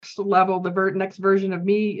level, the next version of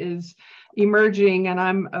me is emerging, and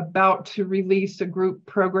I'm about to release a group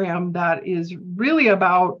program that is really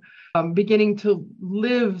about beginning to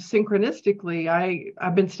live synchronistically.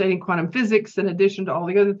 I've been studying quantum physics in addition to all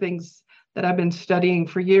the other things that I've been studying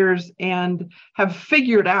for years, and have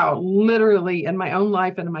figured out literally in my own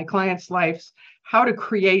life and in my clients' lives how to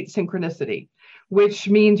create synchronicity, which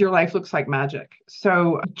means your life looks like magic.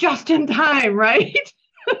 So just in time, right?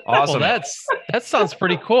 Awesome. Well, that sounds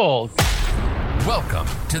pretty cool. Welcome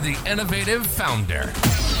to the Innovative Founder,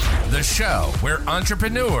 the show where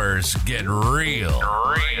entrepreneurs get real.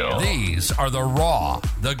 These are the raw,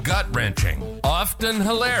 the gut-wrenching, often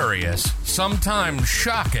hilarious, sometimes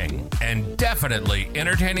shocking, and definitely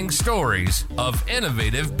entertaining stories of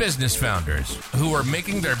innovative business founders who are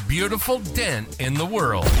making their beautiful dent in the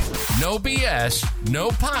world. No BS, no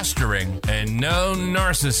posturing, and no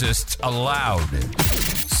narcissists allowed.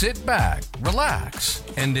 Sit back, relax,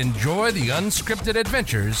 and enjoy the unscripted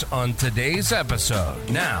adventures on today's episode.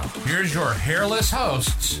 Now, here's your hairless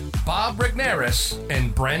hosts, Bob Rigneris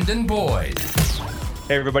and Brendan Boyd.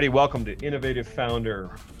 Hey, everybody. Welcome to Innovative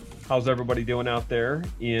Founder. How's everybody doing out there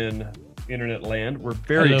in internet land? We're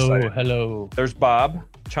very excited. Hello. There's Bob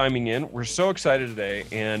chiming in. We're so excited today,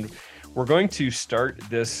 and we're going to start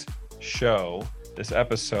this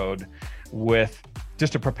episode, with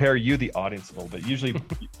just to prepare you, the audience, a little bit. Usually,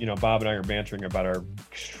 Bob and I are bantering about our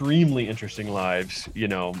extremely interesting lives.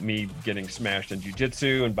 Me getting smashed in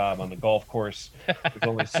jiu-jitsu and Bob on the golf course. There's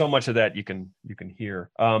only so much of that you can hear.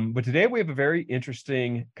 But today we have a very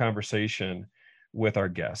interesting conversation with our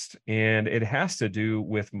guest, and it has to do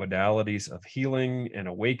with modalities of healing and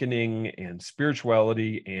awakening and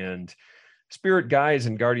spirituality and spirit guides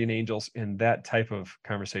and guardian angels and that type of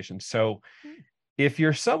conversation. So if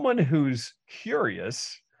you're someone who's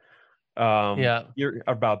curious you're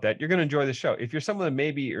about that, you're going to enjoy the show. If you're someone that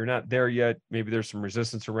maybe you're not there yet, maybe there's some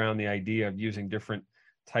resistance around the idea of using different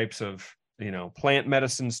types of, plant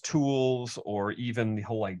medicines, tools, or even the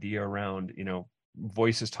whole idea around,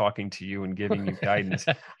 voices talking to you and giving you guidance.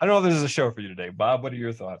 I don't know if this is a show for you today. Bob, what are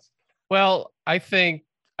your thoughts? Well, I think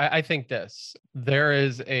there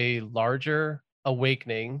is a larger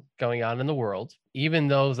awakening going on in the world. Even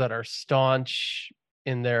those that are staunch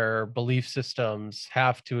in their belief systems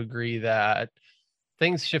have to agree that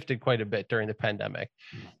things shifted quite a bit during the pandemic.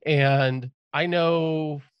 And I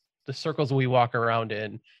know the circles we walk around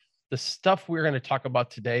in, the stuff we're going to talk about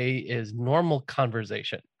today is normal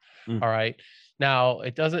conversation. All right. Now,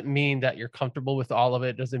 it doesn't mean that you're comfortable with all of it.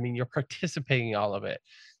 It doesn't mean you're participating in all of it.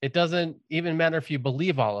 It doesn't even matter if you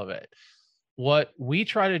believe all of it. What we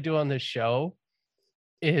try to do on this show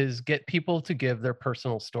is get people to give their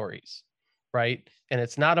personal stories, right? And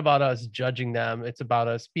it's not about us judging them. It's about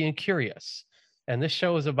us being curious. And this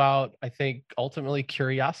show is about, I think, ultimately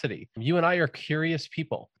curiosity. You and I are curious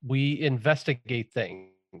people. We investigate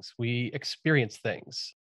things. We experience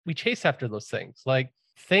things. We chase after those things. Like,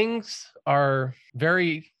 things are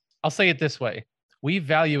I'll say it this way. We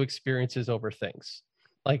value experiences over things.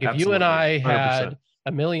 Like, if Absolutely. You and I had 100%.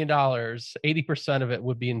 $1 million, 80% of it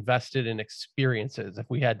would be invested in experiences if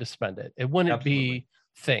we had to spend it. It wouldn't Absolutely. be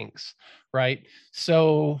things, right?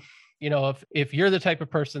 So, if you're the type of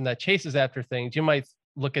person that chases after things, you might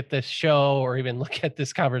look at this show or even look at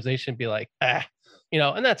this conversation and be like, and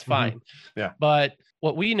that's fine. Yeah. But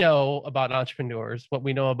what we know about entrepreneurs, what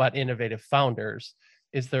we know about innovative founders,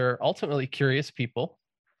 is they're ultimately curious people.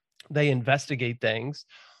 They investigate things.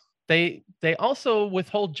 They also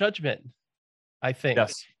withhold judgment, I think.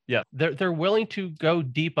 Yes. Yeah. They're willing to go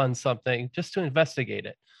deep on something just to investigate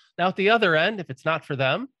it. Now, at the other end, if it's not for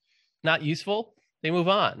them, not useful, they move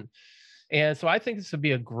on. And so I think this would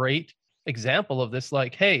be a great example of this.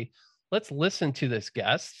 Like, hey, let's listen to this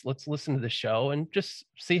guest. Let's listen to the show and just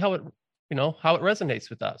see how it resonates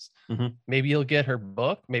with us. Maybe you'll get her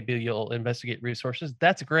book. Maybe you'll investigate resources.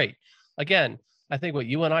 That's great. Again, I think what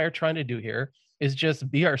you and I are trying to do here is just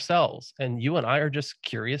be ourselves. And you and I are just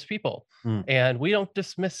curious people. And we don't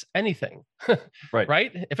dismiss anything.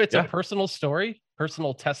 Right? If it's a personal story,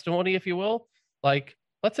 personal testimony, if you will, like,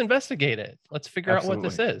 let's investigate it. Let's figure out what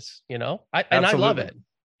this is, and I love it.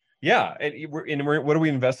 Yeah. And what are we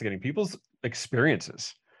investigating? People's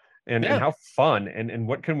experiences and how fun and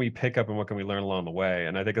what can we pick up and what can we learn along the way?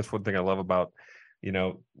 And I think that's one thing I love about,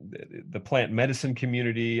 the plant medicine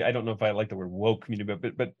community. I don't know if I like the word woke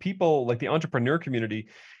community, but people like the entrepreneur community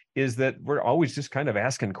is that we're always just kind of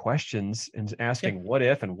asking questions and asking what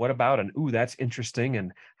if and what about, and ooh, that's interesting,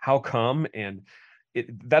 and how come, and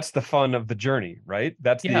that's the fun of the journey, right?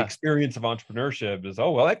 That's the experience of entrepreneurship is,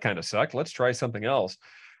 oh, well, that kind of sucked. Let's try something else.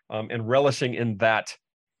 And relishing in that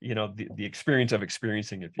the experience of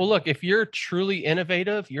experiencing it. Well, look, if you're truly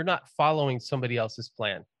innovative, you're not following somebody else's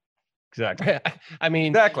plan. Exactly. I mean,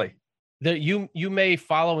 exactly. That you may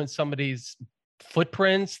follow in somebody's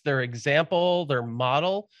footprints, their example, their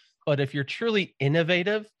model, but if you're truly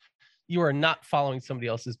innovative, you are not following somebody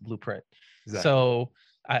else's blueprint. Exactly. So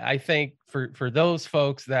I think for those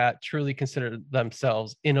folks that truly consider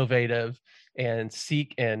themselves innovative and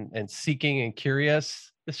seeking and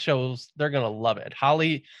curious, this shows they're going to love it.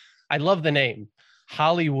 Holly, I love the name,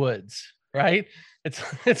 Holly Woods, right?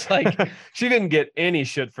 It's like she didn't get any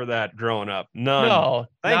shit for that growing up. None. No,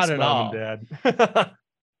 Thanks, not at Mom all. and Dad.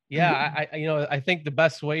 Yeah, I think the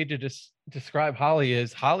best way to just describe Holly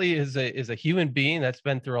is a human being that's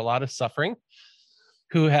been through a lot of suffering,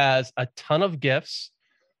 who has a ton of gifts,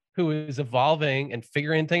 who is evolving and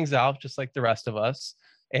figuring things out just like the rest of us.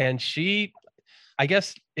 And she, I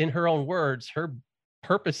guess in her own words, her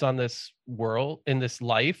purpose on this world, in this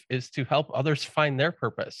life, is to help others find their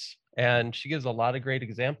purpose. And she gives a lot of great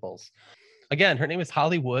examples. Again, her name is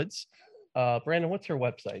Holly Woods. Brandon, what's her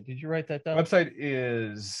website? Did you write that down? Website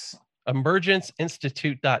is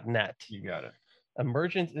emergenceinstitute.net. You got it.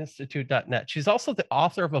 emergenceinstitute.net. She's also the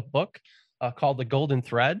author of a book called The Golden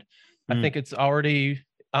Thread. I think it's already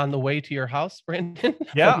on the way to your house, Brandon.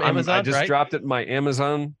 Yeah, Amazon, I just right? dropped it in my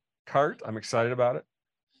Amazon cart. I'm excited about it.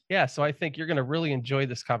 Yeah, so I think you're going to really enjoy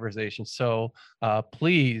this conversation. So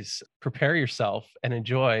please prepare yourself and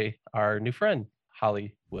enjoy our new friend,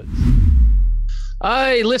 Holly Woods.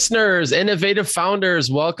 Hi, listeners, innovative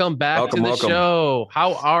founders. Welcome back to the show.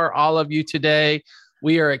 How are all of you today?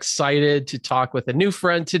 We are excited to talk with a new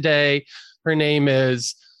friend today. Her name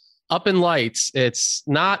is Up in Lights. It's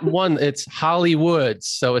not one, it's Holly Woods.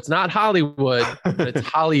 So it's not Hollywood, but it's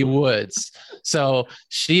Holly Woods. So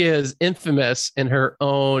she is infamous in her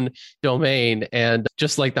own domain. And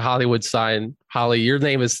just like the Hollywood sign, Holly, your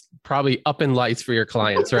name is probably Up in Lights for your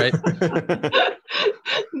clients, right?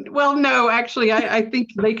 Well, no, actually, I think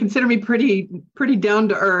they consider me pretty down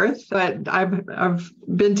to earth, but I've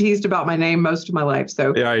been teased about my name most of my life.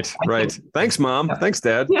 So right. Thanks, Mom. Yeah. Thanks,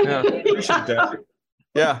 Dad. Yeah, appreciate that.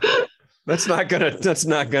 Yeah, that's not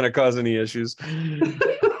gonna cause any issues.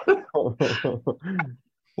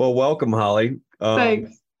 Well, welcome, Holly.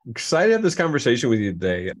 Thanks. Excited to have this conversation with you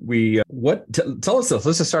today. Tell us this.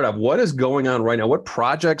 Let's just start off. What is going on right now? What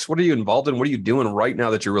projects? What are you involved in? What are you doing right now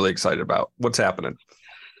that you're really excited about? What's happening?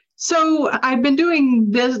 So I've been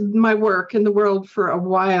doing my work in the world for a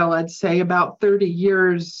while, I'd say about 30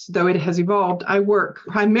 years, though it has evolved. I work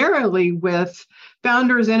primarily with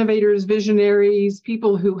founders, innovators, visionaries,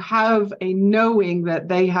 people who have a knowing that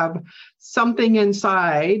they have something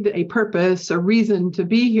inside, a purpose, a reason to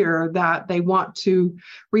be here that they want to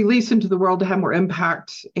release into the world to have more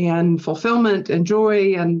impact and fulfillment and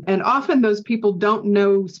joy. And often those people don't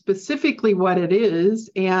know specifically what it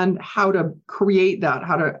is and how to create that,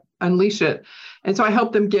 how to unleash it. And so I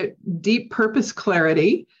help them get deep purpose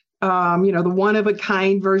clarity, the one of a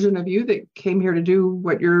kind version of you that came here to do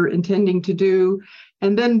what you're intending to do,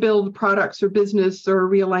 and then build products or business or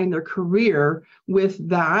realign their career with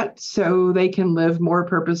that so they can live more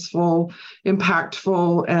purposeful,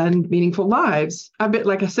 impactful, and meaningful lives.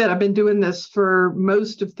 Like I said, I've been doing this for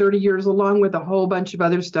most of 30 years, along with a whole bunch of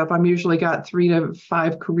other stuff. I'm usually got 3 to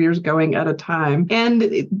 5 careers going at a time.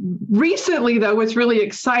 And recently, though, what's really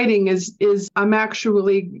exciting is I'm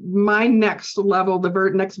actually, my next level,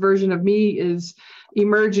 the next version of me is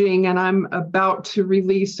emerging, and I'm about to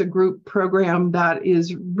release a group program that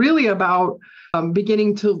is really about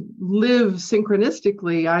beginning to live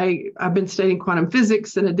synchronistically. I've been studying quantum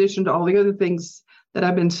physics in addition to all the other things that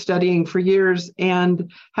I've been studying for years, and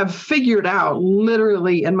have figured out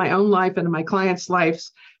literally in my own life and in my clients'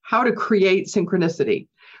 lives how to create synchronicity,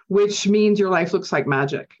 which means your life looks like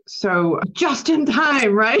magic. So just in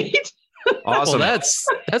time, right? Awesome. Well,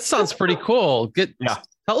 that sounds pretty cool. Yeah.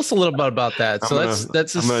 Tell us a little bit about that. I'm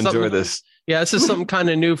gonna enjoy this. Yeah, this is something kind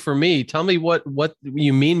of new for me. Tell me what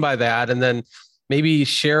you mean by that, and then maybe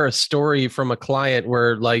share a story from a client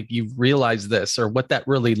where like you've realized this, or what that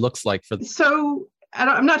really looks like for them. So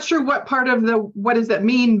I'm not sure what part of what does that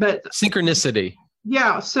mean, but synchronicity.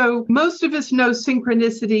 Yeah. So most of us know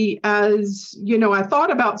synchronicity as, I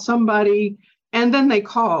thought about somebody and then they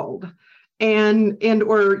called. And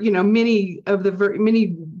or many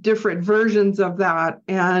different versions of that.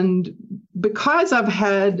 And because I've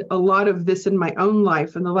had a lot of this in my own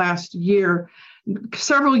life in the last year,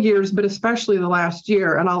 several years, but especially the last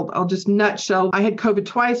year. And I'll just nutshell. I had COVID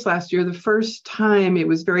twice last year. The first time it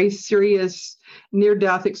was very serious,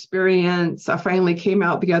 near-death experience. I finally came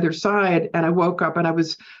out the other side, and I woke up and I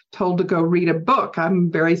was told to go read a book.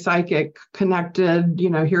 I'm very psychic, connected,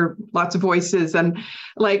 hear lots of voices. And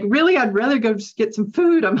like, really, I'd rather go just get some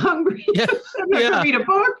food. I'm hungry. Yeah. I'm not going to read a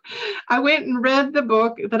book. I went and read the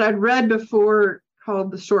book that I'd read before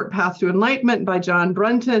called The Short Path to Enlightenment by John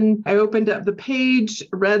Brunton. I opened up the page,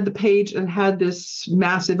 read the page, and had this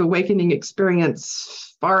massive awakening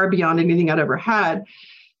experience far beyond anything I'd ever had,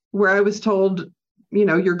 where I was told,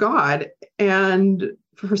 you're God. And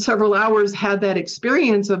for several hours had that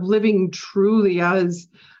experience of living truly as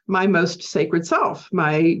my most sacred self,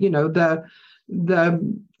 my,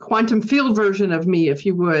 the quantum field version of me, if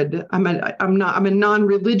you would. I'm a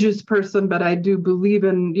non-religious person, but I do believe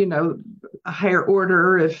in, a higher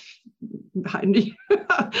order. I'm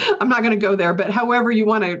not going to go there, but however you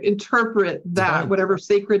want to interpret that, whatever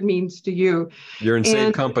sacred means to you. You're in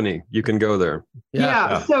safe company. You can go there.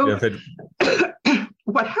 Yeah. So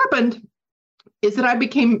what happened is that I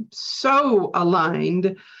became so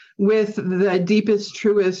aligned with the deepest,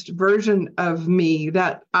 truest version of me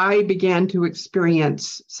that I began to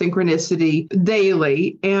experience synchronicity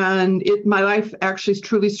daily. And my life actually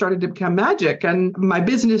truly started to become magic. And my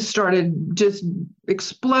business started just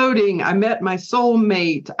exploding. I met my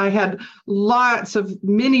soulmate. I had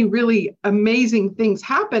many really amazing things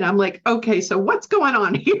happen. I'm like, okay, so what's going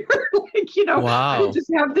on here? Wow. I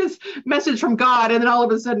just have this message from God, and then all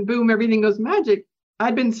of a sudden, boom, everything goes magic.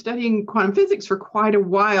 I'd been studying quantum physics for quite a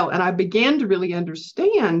while, and I began to really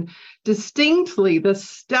understand distinctly the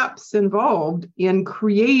steps involved in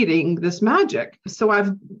creating this magic. So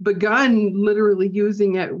I've begun literally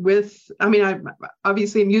using it I'm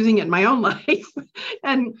using it in my own life,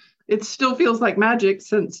 and it still feels like magic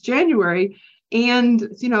since January. And,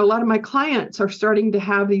 a lot of my clients are starting to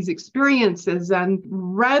have these experiences, and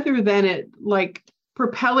rather than it like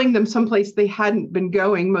propelling them someplace they hadn't been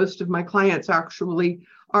going, most of my clients actually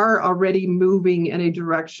are already moving in a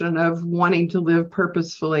direction of wanting to live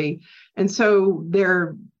purposefully. And so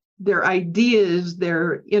their ideas,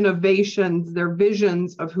 their innovations, their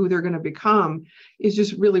visions of who they're going to become is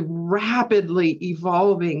just really rapidly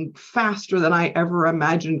evolving faster than I ever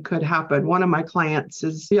imagined could happen. One of my clients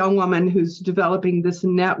is a young woman who's developing this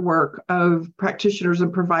network of practitioners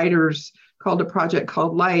and providers called a project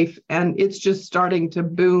called Life. And it's just starting to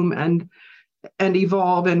boom and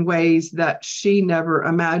evolve in ways that she never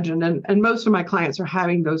imagined. And most of my clients are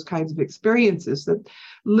having those kinds of experiences that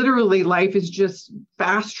literally life is just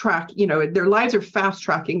fast track, their lives are fast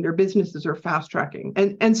tracking, their businesses are fast tracking.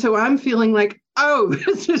 And so I'm feeling like, oh,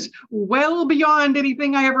 this is well beyond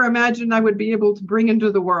anything I ever imagined I would be able to bring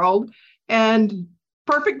into the world. And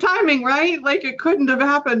perfect timing, right? Like it couldn't have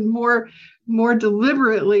happened more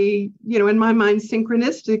deliberately, in my mind,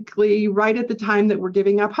 synchronistically, right at the time that we're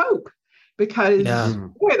giving up hope, because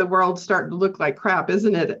boy, the world's starting to look like crap,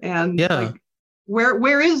 isn't it? And like,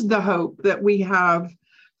 where is the hope that we have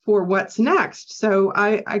for what's next? So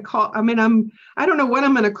I don't know what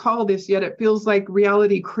I'm going to call this yet. It feels like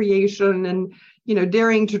reality creation and,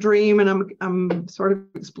 daring to dream. And I'm sort of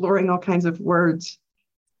exploring all kinds of words.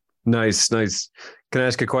 Nice. Can I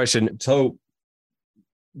ask a question? So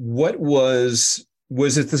what was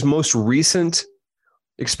it this most recent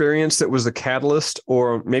experience that was the catalyst,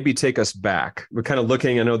 or maybe take us back? We're kind of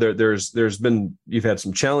looking, I know you've had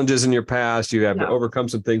some challenges in your past, you have to overcome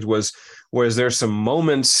some things. Was there some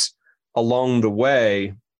moments along the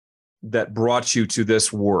way that brought you to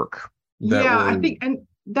this work? I think, and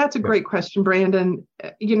that's a great question, Brandon.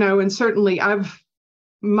 And certainly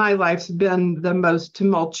my life's been the most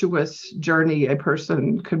tumultuous journey a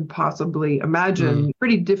person could possibly imagine.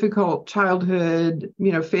 Pretty difficult childhood,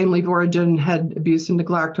 family of origin, had abuse and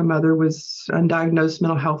neglect. My mother was undiagnosed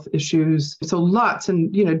mental health issues. So lots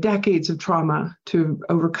and, decades of trauma to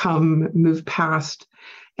overcome, move past.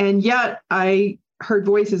 And yet I heard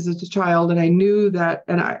voices as a child, and I knew that,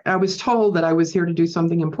 and I was told that I was here to do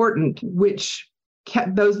something important, which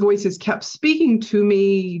those voices kept speaking to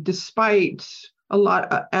me despite a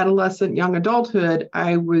lot of adolescent, young adulthood.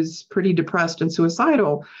 I was pretty depressed and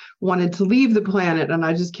suicidal, wanted to leave the planet. And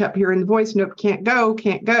I just kept hearing the voice, nope, can't go.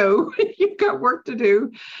 You've got work to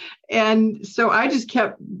do. And so I just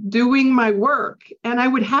kept doing my work. And I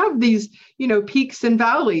would have these, peaks and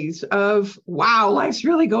valleys of, wow, life's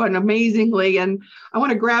really going amazingly. And I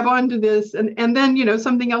want to grab onto this. And then,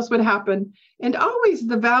 something else would happen. And always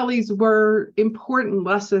the valleys were important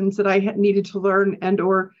lessons that I had needed to learn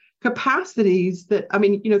or capacities that,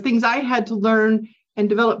 things I had to learn and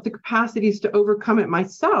develop the capacities to overcome it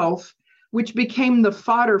myself which became the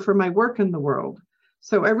fodder for my work in the world.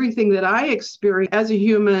 So everything that I experienced as a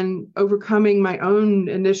human, overcoming my own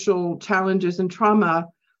initial challenges and trauma,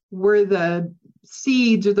 were the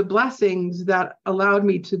seeds or the blessings that allowed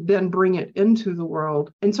me to then bring it into the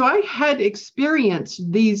world. And so I had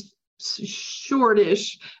experienced these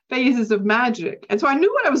shortish phases of magic. And so I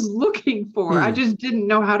knew what I was looking for. I just didn't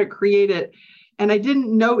know how to create it. And I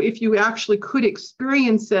didn't know if you actually could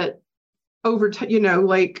experience it over time,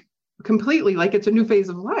 like completely, like it's a new phase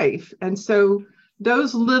of life. And so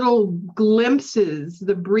those little glimpses,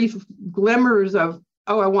 the brief glimmers of,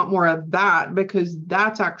 oh, I want more of that, because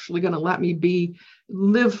that's actually going to let me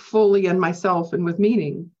live fully in myself and with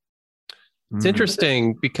meaning. It's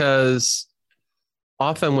interesting because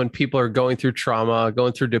often when people are going through trauma,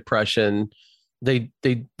 going through depression, they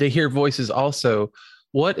hear voices also.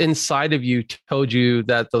 What inside of you told you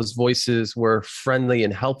that those voices were friendly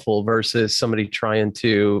and helpful versus somebody trying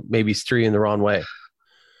to maybe steer you in the wrong way?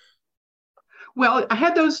 Well, I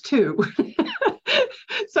had those too.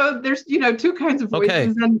 So there's, two kinds of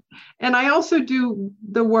voices. Okay. And I also do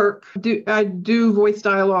the work. I do voice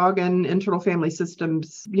dialogue and internal family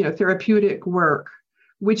systems, therapeutic work,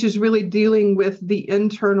 which is really dealing with the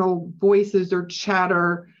internal voices or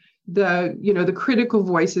chatter, the critical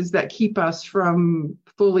voices that keep us from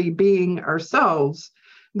fully being ourselves,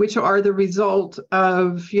 which are the result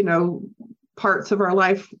of, parts of our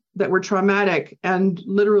life that were traumatic. And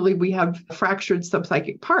literally we have fractured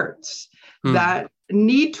subpsychic parts that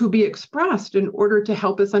need to be expressed in order to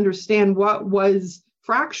help us understand what was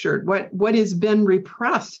fractured, what has been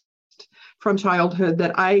repressed from childhood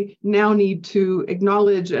that I now need to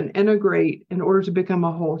acknowledge and integrate in order to become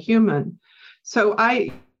a whole human. So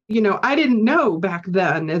I didn't know back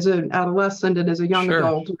then as an adolescent and as a young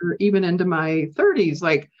adult, or even into my 30s,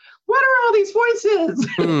 like, what are all these voices?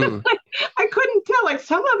 I couldn't tell. Like,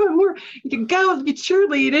 some of them were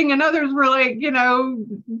cheerleading, and others were like,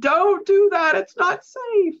 don't do that. It's not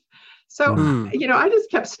safe. So, I just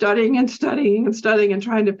kept studying and studying and studying and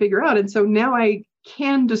trying to figure out. And so now I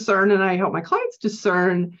can discern, and I help my clients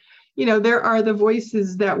discern, there are the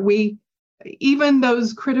voices that even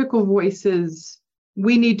those critical voices,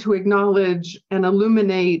 we need to acknowledge and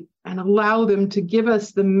illuminate and allow them to give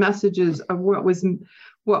us the messages of what was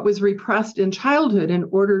repressed in childhood in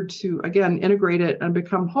order to, again, integrate it and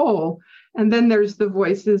become whole. And then there's the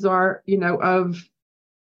voices of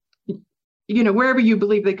wherever you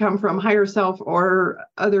believe they come from, higher self or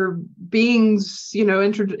other beings,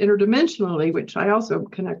 interdimensionally, which I also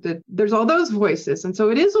connected. There's all those voices. And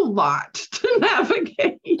so it is a lot to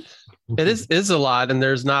navigate. It is a lot. And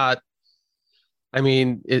there's not,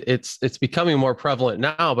 it's becoming more prevalent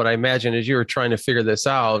now, but I imagine as you were trying to figure this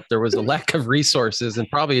out, there was a lack of resources and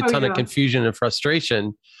probably a ton of confusion and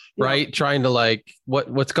frustration, right? Trying to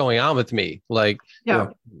what's going on with me? Why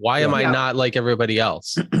am I not like everybody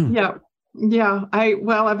else? Yeah.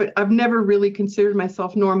 I've never really considered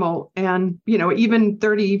myself normal. And, even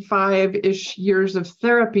 35-ish years of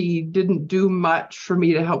therapy didn't do much for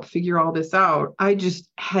me to help figure all this out. I just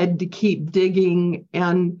had to keep digging.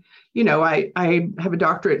 And, I have a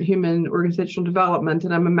doctorate in human organizational development,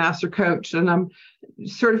 and I'm a master coach, and I'm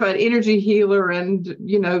certified energy healer and,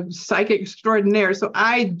 psychic extraordinaire. So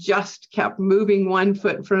I just kept moving one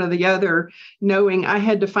foot in front of the other, knowing I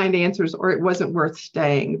had to find answers or it wasn't worth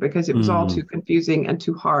staying because it was all too confusing and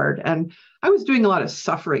too hard. And I was doing a lot of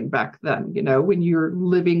suffering back then. When you're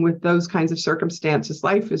living with those kinds of circumstances,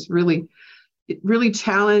 life is really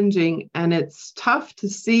challenging, and it's tough to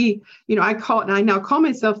see. I now call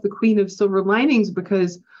myself the queen of silver linings,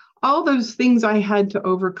 because all those things I had to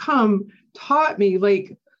overcome taught me,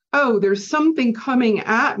 there's something coming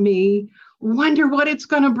at me, wonder what it's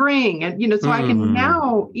going to bring. And, so I can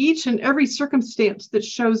now, each and every circumstance that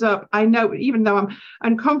shows up, I know, even though I'm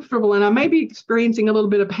uncomfortable and I may be experiencing a little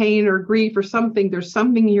bit of pain or grief or something, there's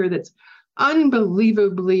something here that's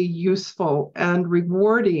unbelievably useful and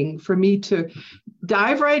rewarding for me to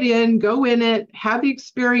dive right in, go in it, have the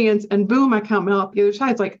experience, and boom, I come out the other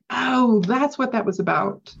side. It's like, oh, that's what that was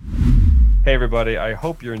about. Hey everybody, I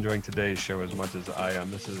hope you're enjoying today's show as much as I am.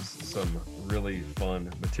 This is some really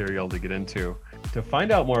fun material to get into. To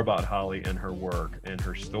find out more about Holly and her work and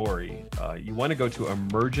her story, you want to go to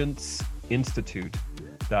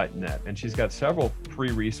emergenceinstitute.net, and she's got several free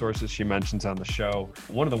resources she mentions on the show.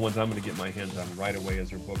 One of the ones I'm going to get my hands on right away is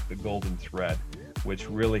her book, The Golden Thread, which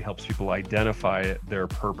really helps people identify their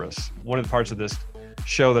purpose. One of the parts of this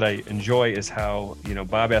show that I enjoy is how,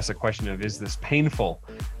 Bob asked the question of, is this painful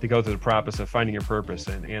to go through the process of finding your purpose?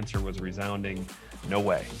 And the answer was resounding, no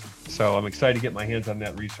way. So I'm excited to get my hands on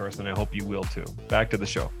that resource, and I hope you will too. Back to the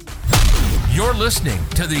show. You're listening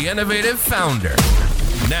to The Innovative Founder.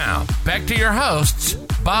 Now, back to your hosts,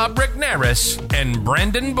 Bob Regnerus and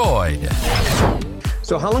Brandon Boyd.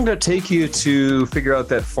 So how long did it take you to figure out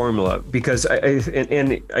that formula? Because I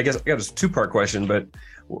guess I got a two-part question, but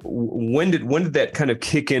when did that kind of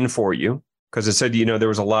kick in for you? Because it said, there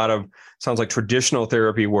was a lot of, sounds like traditional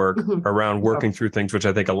therapy work around working through things, which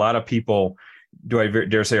I think a lot of people, do I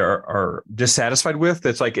dare say, are dissatisfied with.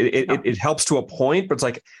 It's like, it helps to a point, but it's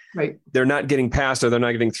like, they're not getting past it, they're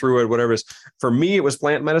not getting through it, whatever it is. For me, it was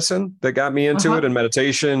plant medicine that got me into it, and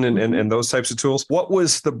meditation and those types of tools. What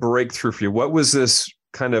was the breakthrough for you? What was this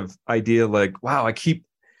kind of idea like, wow, I keep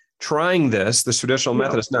trying this traditional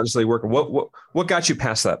method, it's not necessarily working. What got you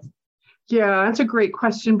past that? Yeah, that's a great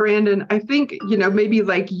question, Brandon. I think, maybe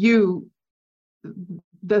like you,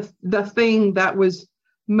 the thing that was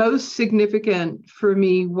most significant for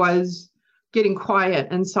me was getting quiet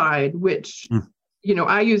inside, which,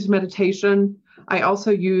 I use meditation. I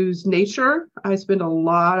also use nature. I spend a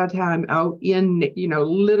lot of time out in,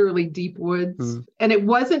 literally deep woods. And it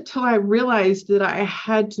wasn't till I realized that I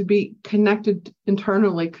had to be connected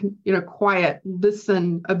internally, quiet,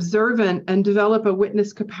 listen, observant, and develop a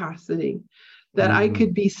witness capacity that I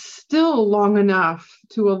could be still long enough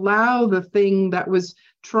to allow the thing that was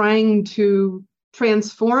trying to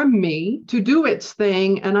transform me to do its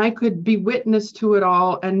thing, and I could be witness to it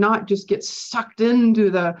all and not just get sucked into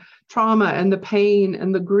the trauma and the pain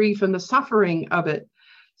and the grief and the suffering of it.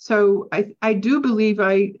 So I do believe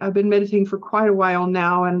I've been meditating for quite a while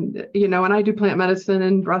now, and and I do plant medicine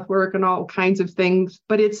and breath work and all kinds of things,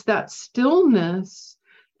 but it's that stillness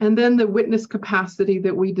and then the witness capacity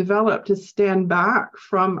that we develop to stand back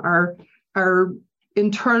from our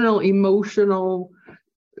internal emotional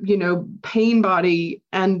pain body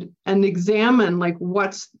and examine like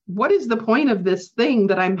what is the point of this thing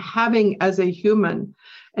that I'm having as a human.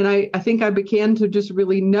 And I think I began to just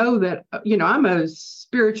really know that, I'm a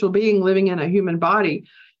spiritual being living in a human body,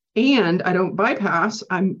 and I don't bypass.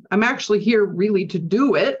 I'm actually here really to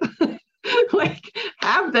do it, like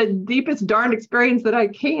have the deepest darn experience that I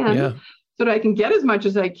can. So that I can get as much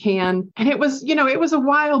as I can. And it was, it was a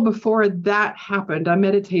while before that happened. I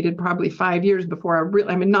meditated probably 5 years before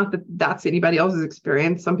not that that's anybody else's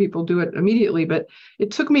experience. Some people do it immediately, but it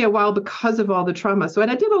took me a while because of all the trauma. So, and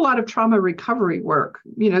I did a lot of trauma recovery work,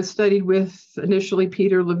 studied with initially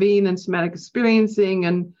Peter Levine and somatic experiencing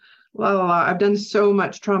and I've done so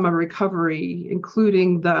much trauma recovery,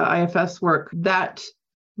 including the IFS work that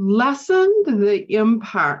lessened the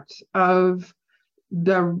impact of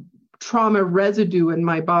the trauma residue in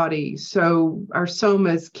my body. So our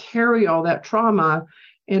somas carry all that trauma.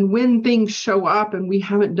 And when things show up and we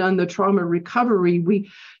haven't done the trauma recovery, we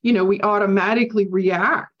automatically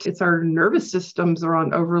react. It's our nervous systems are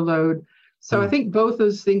on overload. So I think both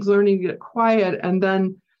those things, learning to get quiet and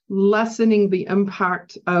then lessening the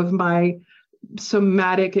impact of my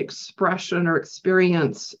somatic expression or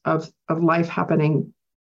experience of life happening.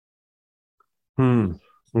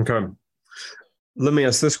 Okay. Let me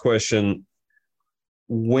ask this question.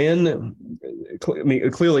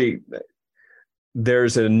 Clearly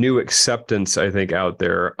there's a new acceptance, I think, out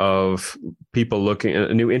there of people looking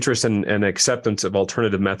at a new interest and acceptance of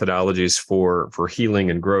alternative methodologies for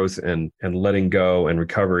healing and growth and letting go and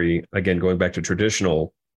recovery. Again, going back to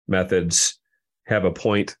traditional methods have a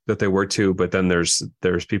point that they work to, but then there's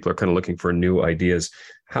people are kind of looking for new ideas.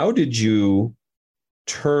 How did you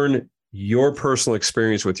turn your personal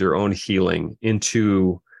experience with your own healing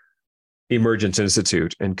into Emergence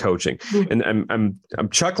Institute and coaching? And I'm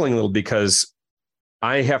chuckling a little because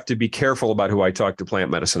I have to be careful about who I talk to plant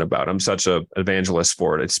medicine about. I'm such an evangelist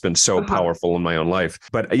for it. It's been so powerful in my own life.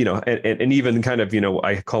 But, and even kind of,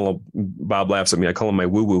 I call them, Bob laughs at me, I call them my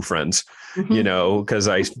woo-woo friends, because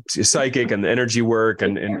I psychic and energy work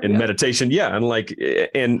and meditation. Yeah.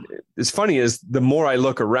 And it's funny is the more I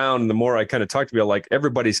look around, the more I kind of talk to people, like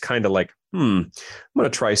everybody's kind of like, I'm going to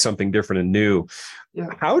try something different and new. Yeah.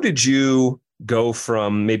 How did you go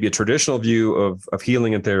from maybe a traditional view of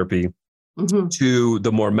healing and therapy to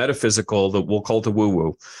the more metaphysical, that we'll call it the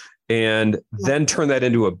woo-woo, and then turn that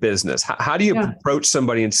into a business? How do you approach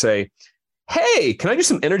somebody and say, hey, can I do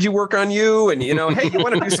some energy work on you? And, hey, you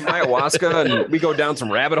want to do some ayahuasca and we go down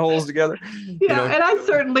some rabbit holes together? Yeah. And I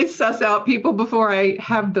certainly suss out people before I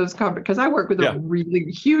have those conversations, because I work with a really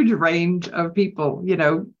huge range of people,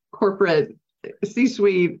 corporate,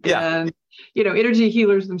 C-suite, and, energy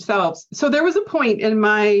healers themselves. So there was a point in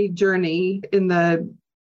my journey in the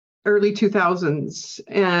early 2000s.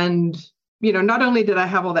 And, not only did I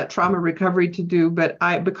have all that trauma recovery to do, but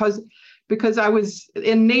because because I was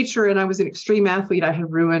in nature and I was an extreme athlete. I had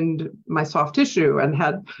ruined my soft tissue and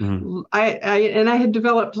had I had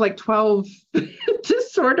developed like 12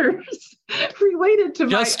 disorders related to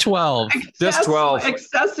just 12. Just 12.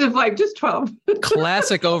 Excessive, like just 12.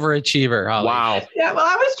 Classic overachiever, Holly. Wow. Yeah, well,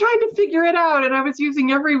 I was trying to figure it out and I was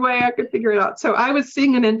using every way I could figure it out. So I was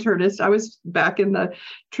seeing an internist. I was back in the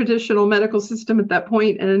traditional medical system at that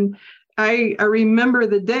point, and I remember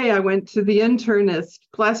the day I went to the internist,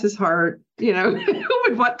 bless his heart, who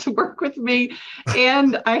would want to work with me.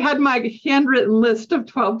 And I had my handwritten list of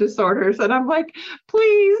 12 disorders. And I'm like,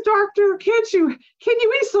 please, doctor, can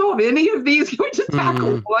we solve any of these? Can we just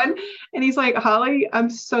tackle one? And he's like, Holly, I'm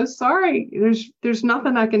so sorry. There's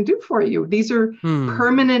nothing I can do for you. These are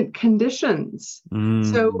permanent conditions.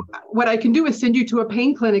 So what I can do is send you to a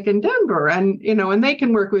pain clinic in Denver and they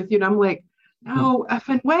can work with you. And I'm like, no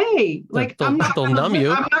effing way. Like, they'll numb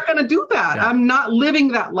you. I'm not going to do that. Yeah. I'm not living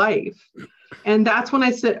that life. And that's when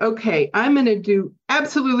I said, okay, I'm going to do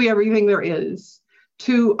absolutely everything there is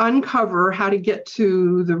to uncover how to get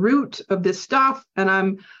to the root of this stuff. And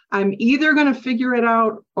I'm either going to figure it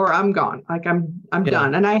out or I'm gone. Like I'm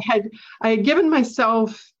done. And I had given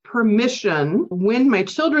myself permission when my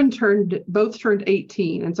children both turned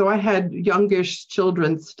 18. And so I had youngish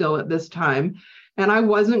children still at this time. And I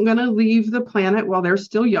wasn't going to leave the planet while they're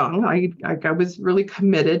still young. I was really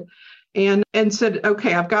committed and said,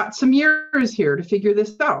 okay, I've got some years here to figure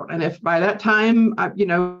this out. And if by that time,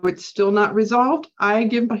 it's still not resolved, I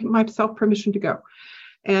give myself permission to go.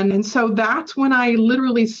 And so that's when I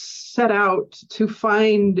literally set out to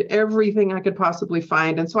find everything I could possibly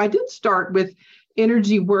find. And so I did start with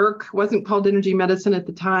energy work. Wasn't called energy medicine at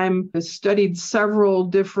the time. I studied several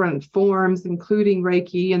different forms, including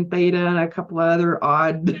Reiki and Theta and a couple of other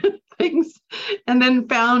odd things, and then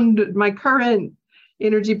found my current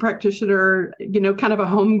energy practitioner, kind of a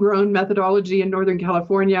homegrown methodology in Northern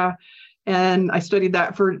California. And I studied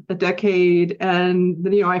that for a decade. And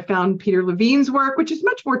then, I found Peter Levine's work, which is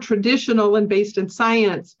much more traditional and based in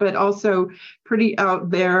science, but also pretty out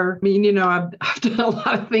there. I mean, I've done a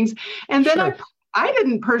lot of things. And then I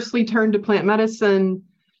didn't personally turn to plant medicine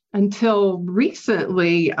until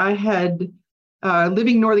recently. I had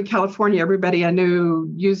living in Northern California, everybody I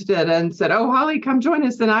knew used it and said, oh, Holly, come join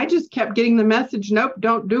us. And I just kept getting the message, nope,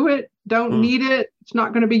 don't do it. Don't need it. It's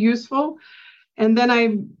not going to be useful. And then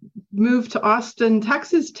I moved to Austin,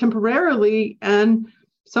 Texas temporarily, and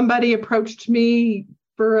somebody approached me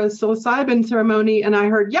for a psilocybin ceremony. And I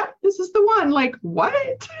heard, yep, this is the one. Like,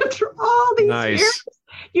 what? After all these years?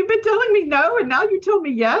 You've been telling me no, and now you tell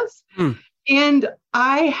me yes. And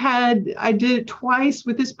I did it twice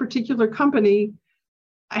with this particular company.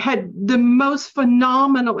 I had the most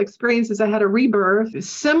phenomenal experiences. I had a rebirth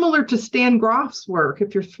similar to Stan Groff's work,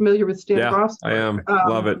 if you're familiar with Stan Groff's work. I am.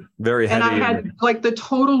 Love it. Very heady. And I had like the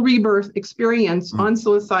total rebirth experience on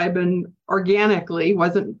psilocybin organically,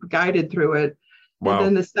 wasn't guided through it. Wow. And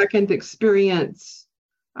then the second experience,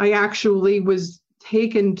 I actually was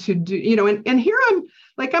taken to do, and here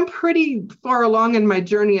I'm pretty far along in my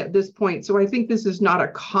journey at this point. So I think this is not a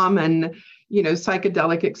common,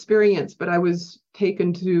 psychedelic experience, but I was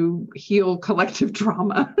taken to heal collective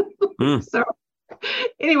trauma. So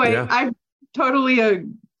anyway, I'm totally a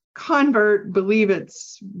convert, believe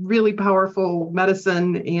it's really powerful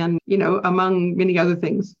medicine and, among many other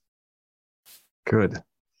things. Good.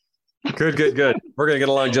 We're going to get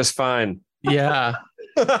along just fine. Yeah.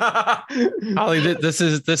 Holly, this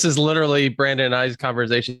is literally Brandon and I's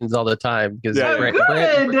conversations all the time because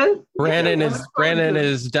Brandon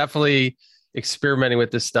is definitely experimenting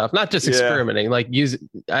with this stuff. Not just experimenting, like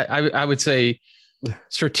I would say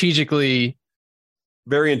strategically,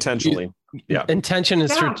 very intentionally. Intention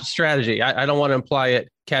is strategy. I don't want to imply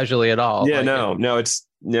it casually at all. I'm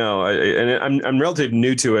relatively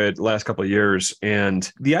new to it last couple of years.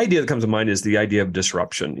 And the idea that comes to mind is the idea of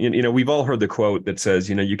disruption. We've all heard the quote that says,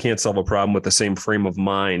 you can't solve a problem with the same frame of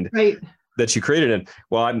mind that you created it.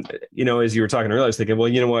 Well, as you were talking earlier, I was thinking, well,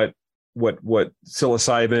 you know what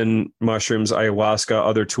psilocybin, mushrooms, ayahuasca,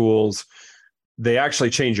 other tools, they actually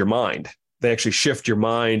change your mind. They actually shift your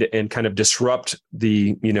mind and kind of disrupt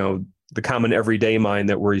the common everyday mind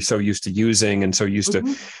that we're so used to using and so used to,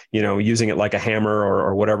 using it like a hammer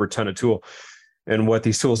or whatever ton of tool. And what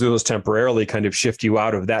these tools do is temporarily kind of shift you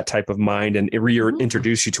out of that type of mind and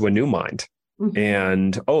reintroduce you to a new mind.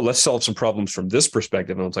 And, let's solve some problems from this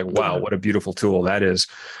perspective. And it's like, wow, what a beautiful tool that is.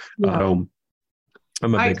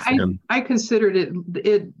 I'm a big fan. I considered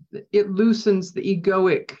it loosens the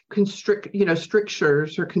egoic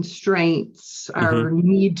strictures or constraints, our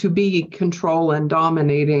need to be control and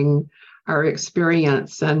dominating our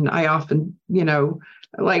experience. And I often,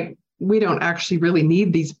 we don't actually really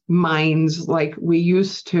need these minds like we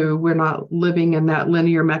used to. We're not living in that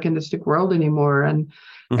linear mechanistic world anymore. And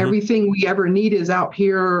everything we ever need is out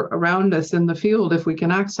here around us in the field if we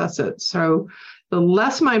can access it. So the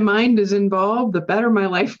less my mind is involved, the better my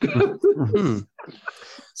life goes.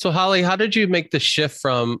 So Holly, how did you make the shift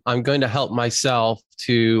from I'm going to help myself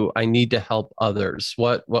to I need to help others?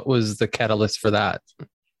 What was the catalyst for that?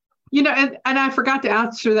 And I forgot to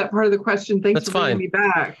answer that part of the question. Thanks for bringing me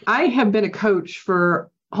back. I have been a coach for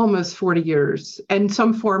almost 40 years in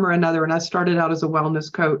some form or another. And I started out as a wellness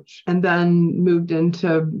coach and then moved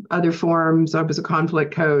into other forms. I was a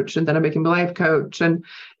conflict coach, and then I became a life coach. And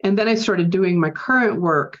then I started doing my current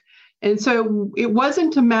work. And so it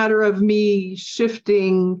wasn't a matter of me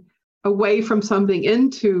shifting away from something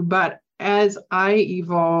into, but as I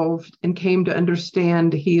evolved and came to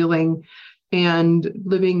understand healing and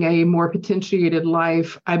living a more potentiated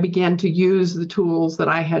life, I began to use the tools that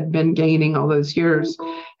I had been gaining all those years.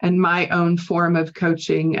 And my own form of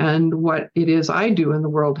coaching and what it is I do in the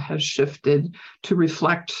world has shifted to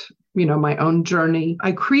reflect, my own journey.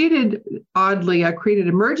 I created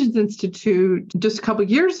Emergence Institute just a couple of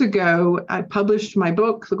years ago. I published my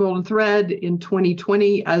book, The Golden Thread, in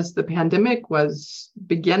 2020 as the pandemic was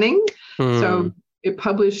beginning. So it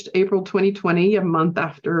published April 2020, a month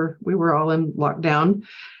after we were all in lockdown.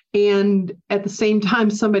 And at the same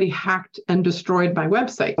time, somebody hacked and destroyed my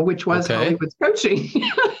website, which was Hollywood's Coaching.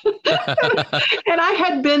 And I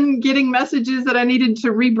had been getting messages that I needed to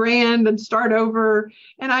rebrand and start over.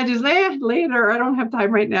 And I just, later, I don't have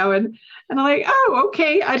time right now. And I'm like, oh,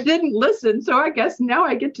 okay, I didn't listen. So I guess now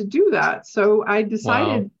I get to do that. So I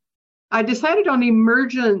decided on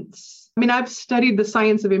emergence. I mean, I've studied the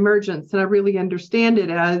science of emergence, and I really understand it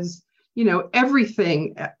as,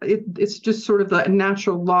 everything. It's just sort of the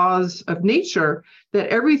natural laws of nature that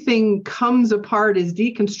everything comes apart, is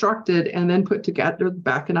deconstructed, and then put together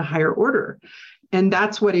back in a higher order. And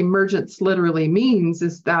that's what emergence literally means,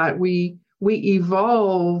 is that we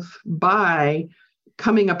evolve by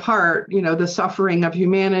coming apart, the suffering of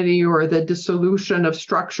humanity or the dissolution of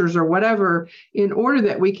structures or whatever, in order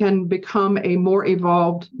that we can become a more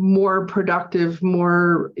evolved, more productive,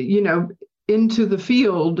 more, into the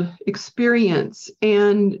field experience.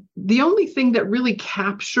 And the only thing that really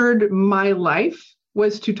captured my life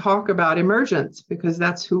was to talk about emergence, because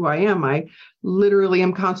that's who I am. I literally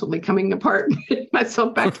am constantly coming apart and putting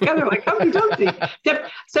myself back together like Humpty Dumpty,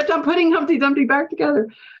 except I'm putting Humpty Dumpty back together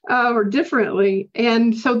or differently.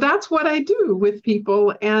 And so that's what I do with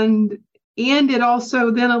people. And it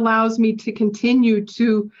also then allows me to continue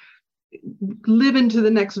to live into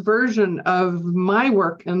the next version of my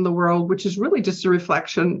work in the world, which is really just a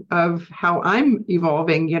reflection of how I'm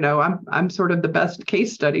evolving. I'm sort of the best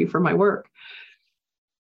case study for my work.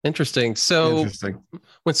 Interesting. So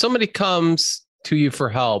when somebody comes to you for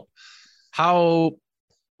help,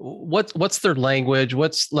 what's their language?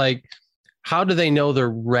 How do they know they're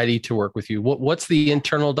ready to work with you? What's the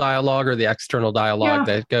internal dialogue or the external dialogue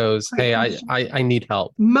that goes, hey, I need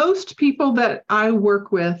help? Most people that I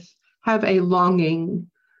work with have a longing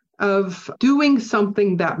of doing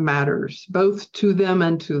something that matters, both to them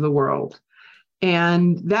and to the world.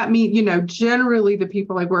 And that means, generally the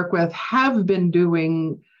people I work with have been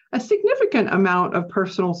doing a significant amount of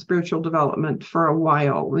personal spiritual development for a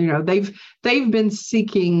while. They've been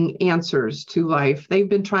seeking answers to life. They've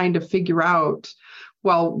been trying to figure out,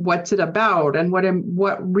 well, what's it about, and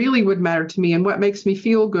what really would matter to me, and what makes me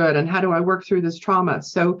feel good, and how do I work through this trauma?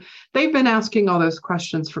 So they've been asking all those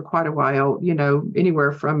questions for quite a while,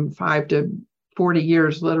 anywhere from 5 to 40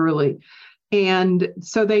 years, literally. And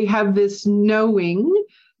so they have this knowing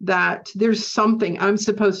that there's something I'm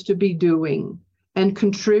supposed to be doing and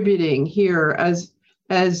contributing here as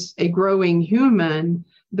a growing human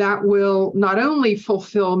that will not only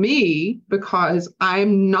fulfill me, because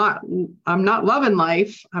I'm not loving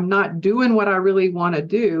life, I'm not doing what I really want to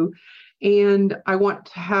do, and I want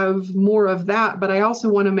to have more of that, but I also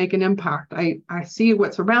want to make an impact. I see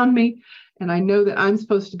what's around me, and I know that I'm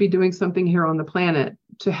supposed to be doing something here on the planet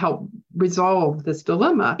to help resolve this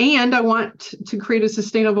dilemma. And I want to create a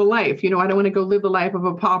sustainable life. I don't want to go live the life of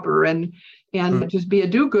a pauper and just be a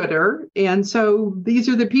do-gooder. And so these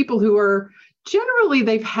are the people who are generally,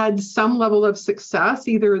 they've had some level of success.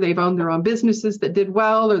 Either they've owned their own businesses that did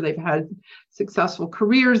well, or they've had successful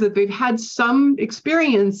careers, that they've had some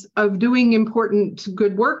experience of doing important,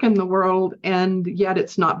 good work in the world, and yet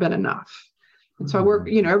it's not been enough. And so I work,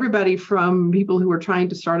 everybody from people who are trying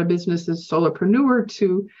to start a business as solopreneur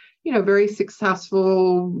to, very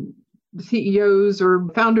successful CEOs or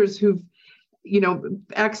founders who've,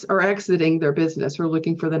 are exiting their business or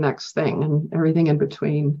looking for the next thing, and everything in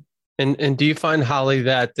between. And do you find, Holly,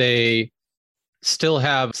 that they still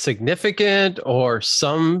have significant or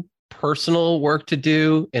some personal work to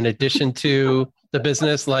do in addition to the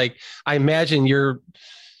business? Like, I imagine you're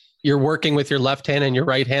working with your left hand and your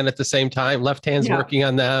right hand at the same time. Left hand's working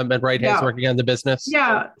on them and right hand's working on the business.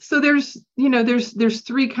 Yeah. So there's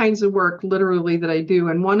three kinds of work literally that I do.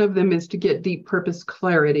 And one of them is to get deep purpose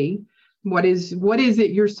clarity. What is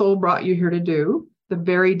it your soul brought you here to do? The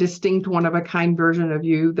very distinct one of a kind version of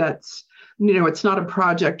you that's, it's not a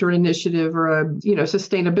project or initiative or a,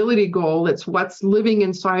 sustainability goal. It's what's living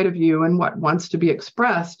inside of you and what wants to be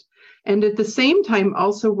expressed. And at the same time,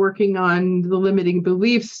 also working on the limiting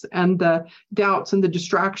beliefs and the doubts and the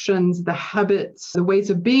distractions, the habits, the ways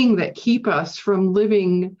of being that keep us from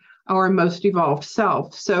living our most evolved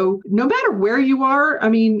self. So no matter where you are,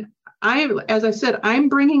 as I said, I'm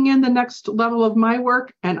bringing in the next level of my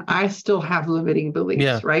work, and I still have limiting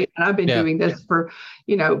beliefs, right? And I've been doing this for,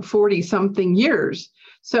 40 something years.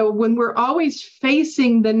 So when we're always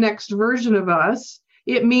facing the next version of us,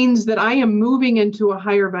 it means that I am moving into a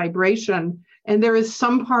higher vibration, and there is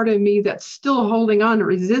some part of me that's still holding on, or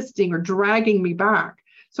resisting, or dragging me back.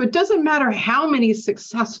 So it doesn't matter how many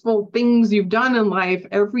successful things you've done in life,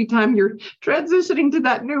 every time you're transitioning to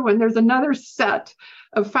that new one, there's another set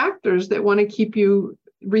of factors that want to keep you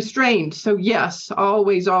restrained. So yes,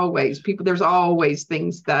 always, people, there's always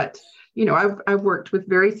things that, I've worked with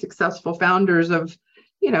very successful founders of,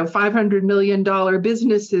 $500 million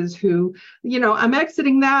businesses who, I'm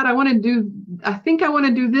exiting that. I think I want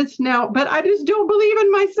to do this now, but I just don't believe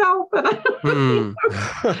in myself. And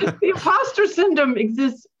the imposter syndrome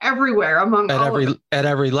exists everywhere at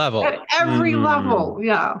every level. At every level.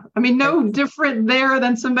 Yeah. No different there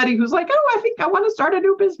than somebody who's like, oh, I think I want to start a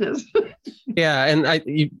new business. Yeah. And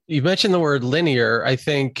you mentioned the word linear. I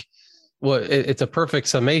think it's a perfect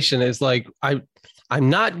summation is like, I'm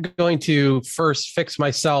not going to first fix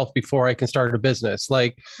myself before I can start a business.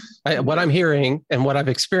 Like what I'm hearing and what I've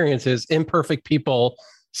experienced is imperfect people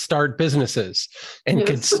start businesses and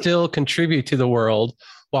can still contribute to the world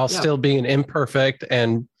while still being imperfect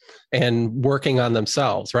and working on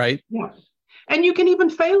themselves, right? Yeah. And you can even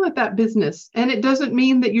fail at that business. And it doesn't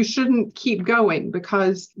mean that you shouldn't keep going,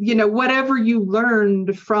 because, whatever you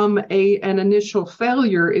learned from an initial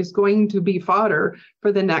failure is going to be fodder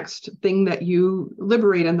for the next thing that you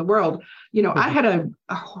liberate in the world. I had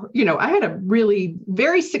a really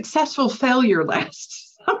very successful failure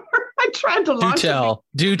last summer. I tried to launch.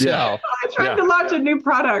 Do tell. I tried to launch a new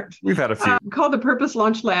product. We've had a few called the Purpose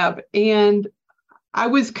Launch Lab, and I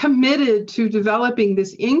was committed to developing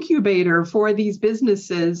this incubator for these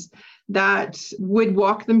businesses that would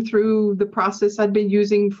walk them through the process I'd been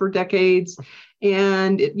using for decades.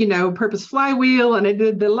 And, PurposeFlywheel, and I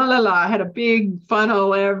did the I had a big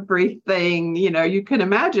funnel, everything, you can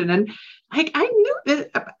imagine. And I knew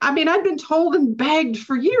that, I'd been told and begged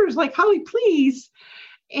for years, like, Holly, please.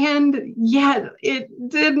 And yet it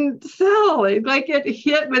didn't sell. It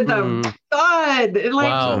hit with a thud.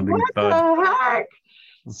 What the heck?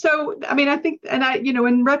 So, I think, and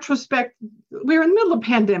in retrospect, we were in the middle of a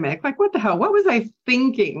pandemic. Like, what the hell? What was I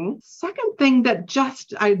thinking? Second thing that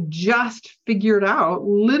I just figured out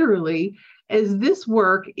literally is this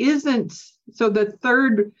work isn't, so the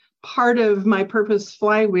third part of my purpose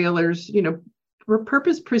flywheel is,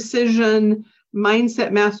 purpose, precision,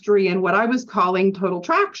 mindset mastery, and what I was calling total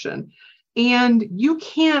traction. And you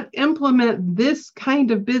can't implement this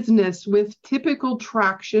kind of business with typical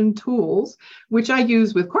traction tools, which I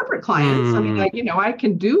use with corporate clients. I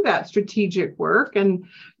can do that strategic work and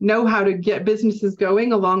know how to get businesses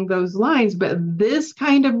going along those lines. But this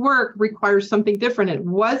kind of work requires something different. It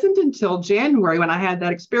wasn't until January when I had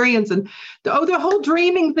that experience and the whole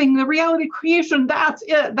dreaming thing, the reality creation, that's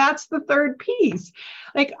it. That's the third piece.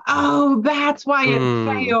 That's why it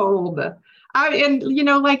failed.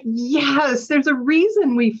 Yes, there's a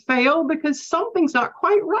reason we fail, because something's not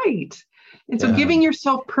quite right. And so giving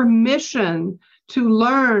yourself permission to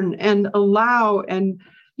learn and allow, and,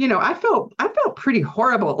 I felt pretty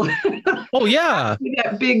horrible. Oh, yeah.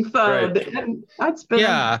 That big thud. Right. And that's been,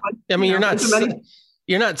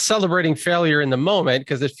 you're not celebrating failure in the moment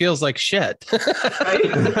because it feels like shit. Right.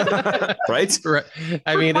 Right.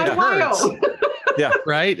 It hurts. Yeah.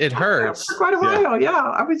 Right. It hurts. For quite a while. Yeah.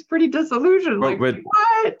 I was pretty disillusioned. What?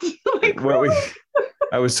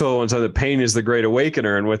 I was told one time that pain is the great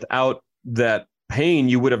awakener. And without that pain,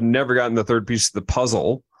 you would have never gotten the third piece of the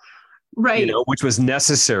puzzle. Right. Which was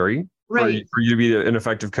necessary for you to be an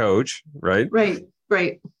effective coach. Right.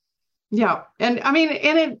 Right. Yeah.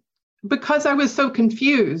 And because I was so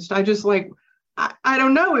confused, I just I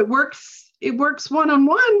don't know. It works it works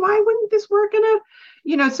one-on-one. Why wouldn't this work in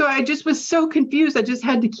a, so I just was so confused. I just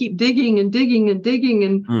had to keep digging and digging and digging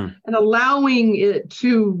and allowing it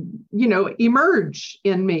to, emerge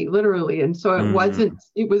in me literally. And so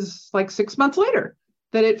it was like 6 months later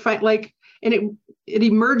that it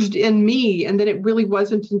emerged in me. And then it really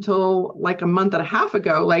wasn't until like a month and a half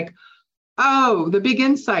ago, like, oh, the big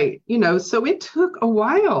insight, so it took a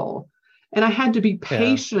while and I had to be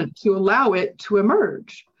patient to allow it to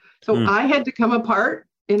emerge. So I had to come apart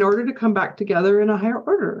in order to come back together in a higher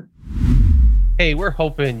order. Hey, we're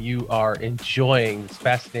hoping you are enjoying this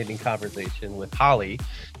fascinating conversation with Holly.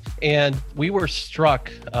 And we were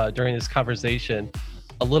struck during this conversation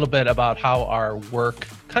a little bit about how our work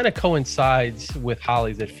kind of coincides with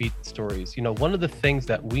Holly's at Feed Stories. One of the things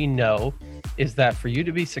that we know is that for you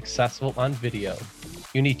to be successful on video,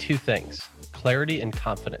 you need two things: clarity and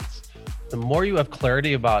confidence. The more you have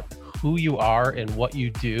clarity about who you are and what you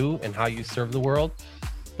do and how you serve the world,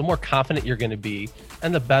 the more confident you're going to be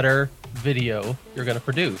and the better video you're going to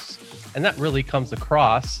produce. And that really comes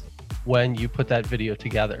across when you put that video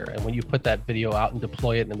together and when you put that video out and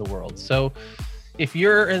deploy it in the world. So if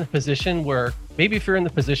you're in a position where,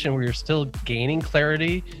 you're still gaining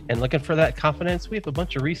clarity and looking for that confidence, we have a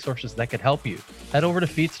bunch of resources that could help you. Head over to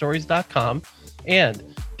feedstories.com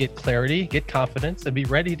and get clarity, get confidence, and be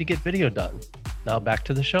ready to get video done. Now back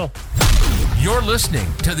to the show. You're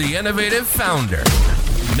listening to The Innovative Founder.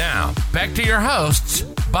 Now, back to your hosts,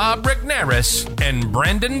 Bob Regnerus and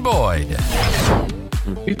Brandon Boyd.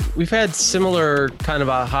 We've had similar kind of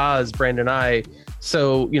ahas, Brandon and I.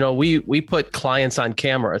 So, we put clients on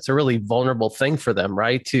camera. It's a really vulnerable thing for them,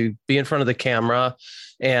 right? To be in front of the camera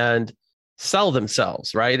and sell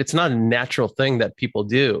themselves, right? It's not a natural thing that people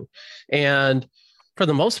do. And for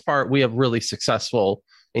the most part, we have really successful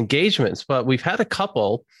engagements, but we've had a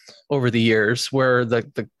couple over the years where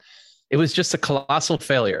it was just a colossal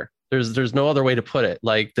failure. There's no other way to put it.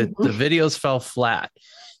 Like the videos fell flat,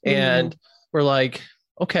 and we're like,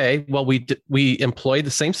 okay, well, we employed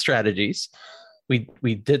the same strategies.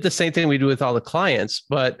 We did the same thing we do with all the clients,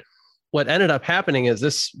 but what ended up happening is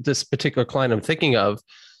this particular client I'm thinking of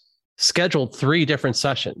scheduled 3 different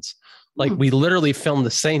sessions. Like we literally filmed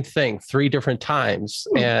the same thing 3 different times.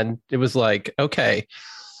 And it was like, okay,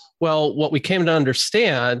 well, what we came to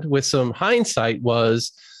understand with some hindsight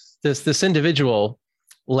was this individual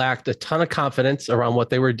lacked a ton of confidence around what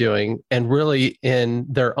they were doing and really in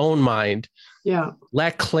their own mind,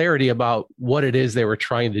 lacked clarity about what it is they were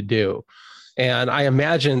trying to do. And I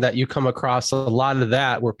imagine that you come across a lot of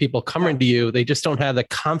that where people come to you, they just don't have the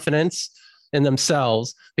confidence in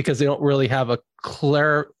themselves because they don't really have a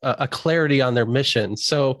clarity on their mission.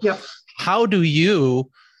 So how do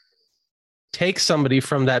you take somebody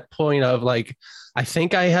from that point of like, I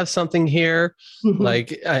think I have something here,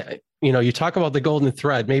 like, you talk about the golden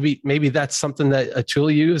thread, maybe that's something that a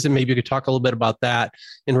tool you use, and maybe you could talk a little bit about that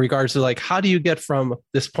in regards to like, how do you get from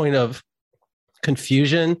this point of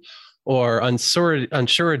confusion or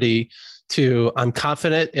unsurety to I'm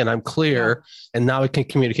confident and I'm clear, and now I can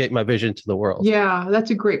communicate my vision to the world? Yeah, that's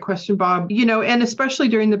a great question, Bob. And especially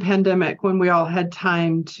during the pandemic when we all had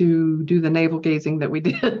time to do the navel gazing that we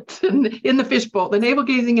did in the fishbowl, the navel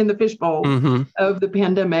gazing in the fishbowl of the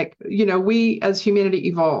pandemic, we as humanity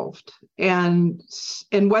evolved. And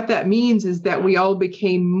what that means is that we all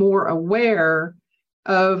became more aware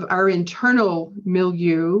of our internal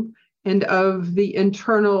milieu and of the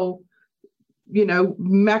internal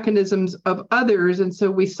mechanisms of others. And so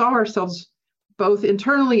we saw ourselves both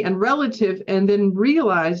internally and relative, and then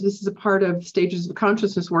realized, this is a part of stages of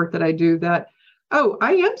consciousness work that I do, that, oh,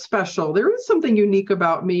 I am special. There is something unique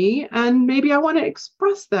about me, and maybe I want to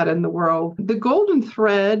express that in the world. The golden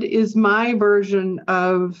thread is my version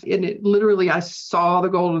of, and it literally, I saw the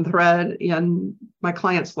golden thread in my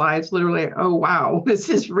clients' lives, literally, oh, wow, this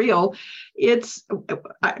is real.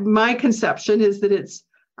 My conception is that it's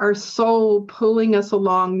our soul pulling us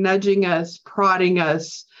along, nudging us, prodding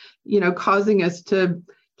us, causing us to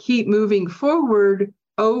keep moving forward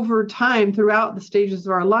over time throughout the stages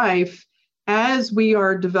of our life as we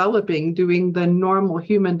are developing, doing the normal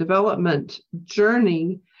human development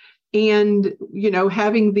journey, and,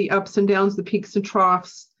 having the ups and downs, the peaks and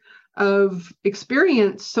troughs of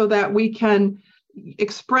experience so that we can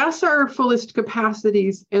express our fullest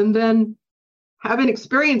capacities and then have an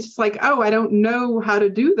experience. It's like, oh, I don't know how to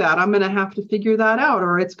do that. I'm going to have to figure that out,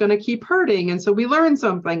 or it's going to keep hurting. And so we learn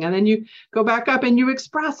something, and then you go back up and you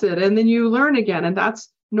express it, and then you learn again. And that's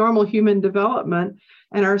normal human development.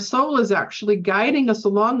 And our soul is actually guiding us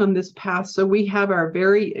along on this path. So we have our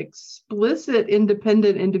very explicit,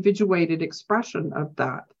 independent, individuated expression of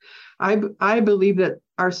that. I believe that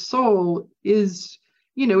our soul is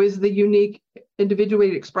the unique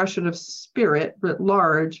individuated expression of spirit writ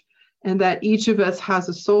large, and that each of us has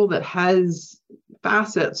a soul that has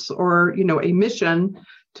facets or, a mission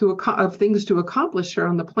of things to accomplish here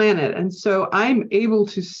on the planet. And so I'm able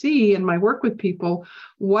to see in my work with people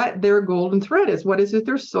what their golden thread is. What is it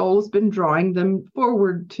their soul has been drawing them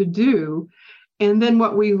forward to do? And then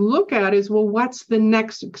what we look at is, well, what's the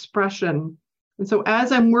next expression? And so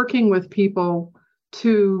as I'm working with people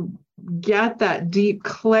to get that deep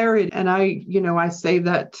clarity, and I say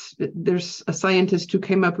that there's a scientist who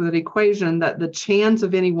came up with an equation that the chance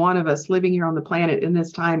of any one of us living here on the planet in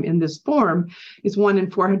this time, in this form, is 1 in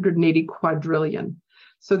 480 quadrillion.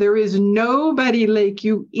 So there is nobody like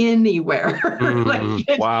you anywhere.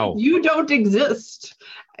 Wow. You don't exist,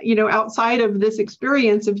 outside of this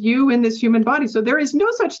experience of you in this human body. So there is no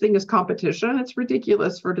such thing as competition. It's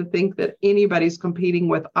ridiculous to think that anybody's competing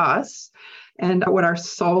with us and what our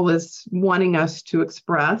soul is wanting us to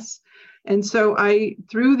express. And so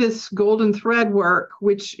through this golden thread work,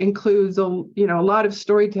 which includes a lot of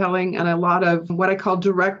storytelling and a lot of what I call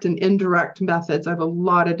direct and indirect methods, I have a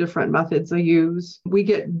lot of different methods I use. We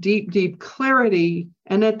get deep, deep clarity,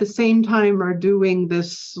 and at the same time are doing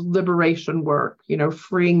this liberation work,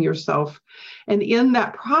 freeing yourself. And in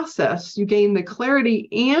that process, you gain the clarity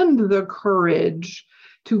and the courage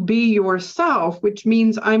to be yourself, which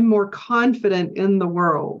means I'm more confident in the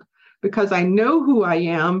world because I know who I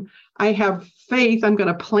am. I have faith. I'm going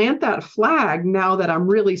to plant that flag now that I'm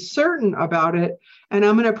really certain about it. And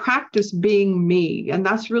I'm going to practice being me. And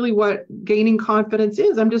that's really what gaining confidence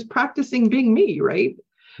is. I'm just practicing being me, right?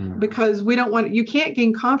 Because you can't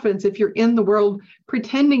gain confidence if you're in the world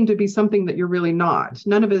pretending to be something that you're really not.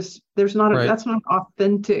 None of us, that's not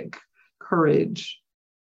authentic courage.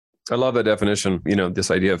 I love that definition. This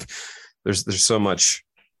idea of there's so much,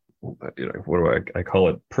 what do I call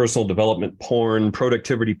it? Personal development porn,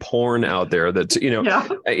 productivity porn out there that's,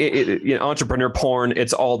 entrepreneur porn.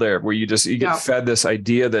 It's all there where you get fed this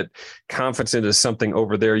idea that confidence is something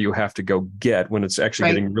over there you have to go get when it's actually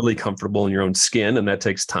getting really comfortable in your own skin. And that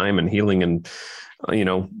takes time and healing and,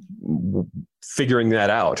 figuring that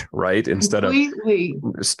out, right? Instead of I'm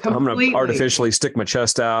going to artificially stick my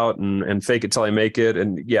chest out and fake it till I make it.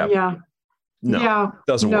 And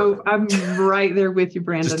doesn't work. I'm right there with you,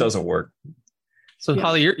 Brandon. Just doesn't work. So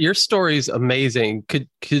Holly, your story is amazing.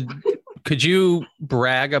 Could you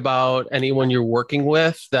brag about anyone you're working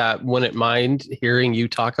with that wouldn't mind hearing you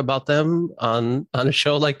talk about them on a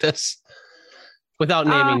show like this without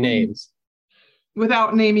naming names?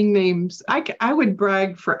 Without naming names, I would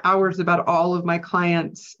brag for hours about all of my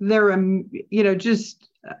clients. They're,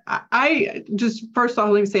 I just, first of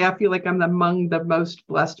all, let me say, I feel like I'm among the most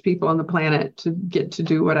blessed people on the planet to get to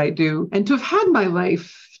do what I do and to have had my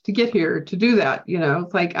life to get here, to do that.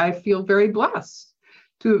 I feel very blessed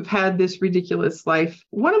to have had this ridiculous life.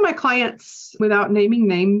 One of my clients, without naming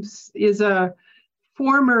names, is a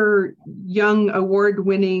former young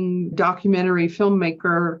award-winning documentary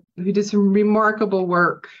filmmaker who did some remarkable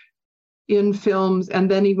work in films, and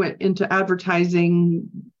then he went into advertising,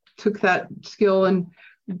 took that skill and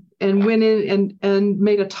went in and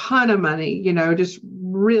made a ton of money, just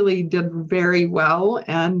really did very well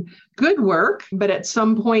and good work. But at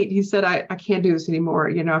some point he said, I can't do this anymore.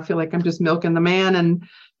 I feel like I'm just milking the man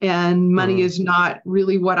and money is not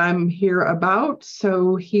really what I'm here about.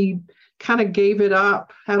 So he kind of gave it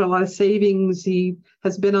up, had a lot of savings. He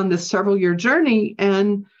has been on this several-year journey.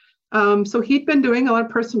 And so he'd been doing a lot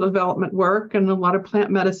of personal development work and a lot of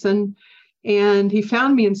plant medicine. And he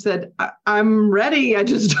found me and said, I'm ready. I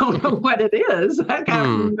just don't know what it is. I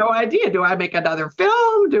have no idea. Do I make another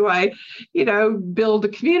film? Do I, build a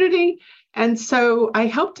community? And so I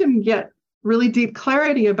helped him get really deep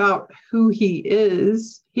clarity about who he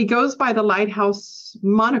is. He goes by the Lighthouse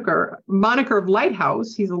moniker of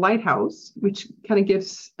Lighthouse. He's a lighthouse, which kind of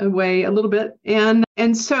gives away a little bit. And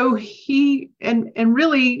so he, and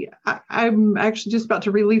really, I'm actually just about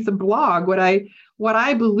to release a blog. What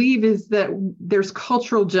I believe is that there's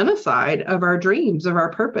cultural genocide of our dreams, of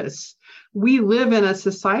our purpose. We live in a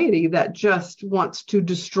society that just wants to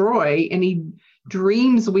destroy any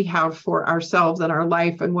dreams we have for ourselves and our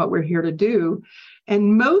life and what we're here to do.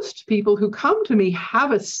 And most people who come to me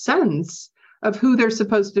have a sense of who they're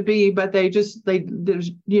supposed to be, but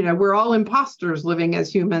we're all imposters living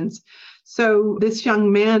as humans. So this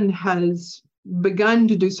young man has begun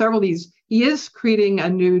to do several of these. He is creating a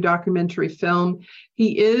new documentary film.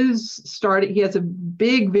 He has a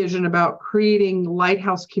big vision about creating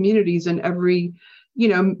lighthouse communities in every,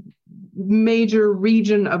 major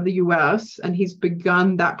region of the US, and he's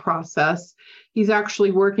begun that process. he's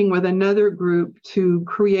actually working with another group to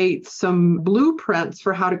create some blueprints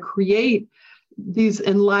for how to create these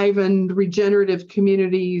enlivened, regenerative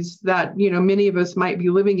communities that, many of us might be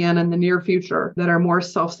living in the near future, that are more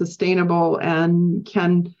self-sustainable and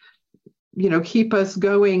can, keep us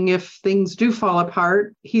going if things do fall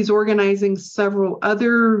apart. He's organizing several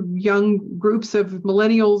other young groups of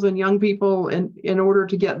millennials and young people in order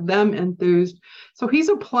to get them enthused. So he's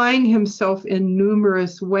applying himself in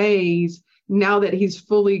numerous ways now that he's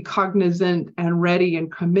fully cognizant and ready and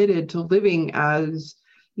committed to living as,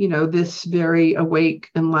 this very awake,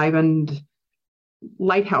 enlivened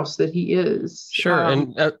lighthouse that he is. Sure.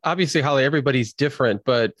 And obviously, Holly, everybody's different,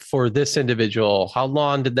 but for this individual, how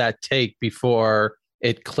long did that take before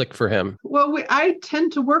it clicked for him? Well, I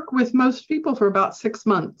tend to work with most people for about 6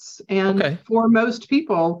 months. And for most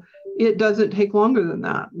people, it doesn't take longer than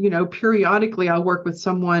that. Periodically, I'll work with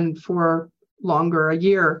someone for longer, a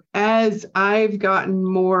year. As I've gotten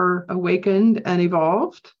more awakened and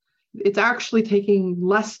evolved, it's actually taking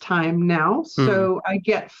less time now. So I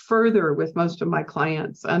get further with most of my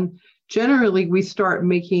clients. And generally, we start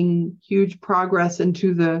making huge progress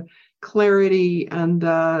into the clarity and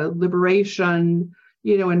the liberation,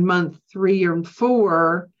 in month 3 or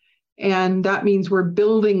 4. And that means we're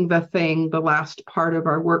building the last part of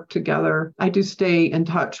our work together. I do stay in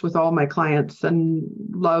touch with all my clients and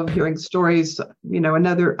love hearing stories.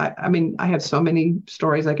 I have so many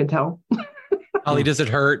stories I can tell. Holly, does it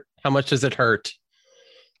hurt? How much does it hurt?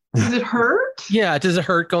 Does it hurt? Yeah. Does it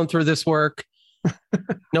hurt going through this work?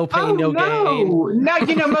 No pain, no gain.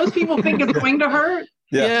 No, most people think it's going to hurt.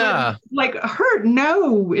 Yeah. Like hurt?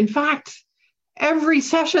 No. In fact, every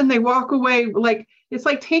session they walk away it's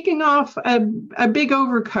like taking off a big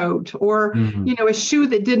overcoat or, a shoe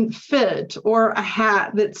that didn't fit or a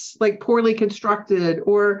hat that's like poorly constructed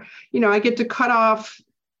or, I get to cut off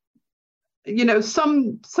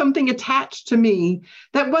something attached to me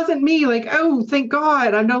that wasn't me, oh, thank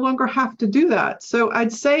God, I no longer have to do that. So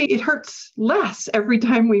I'd say it hurts less every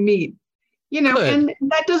time we meet, and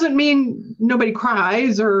that doesn't mean nobody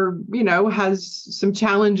cries or, has some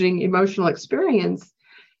challenging emotional experience.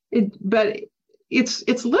 But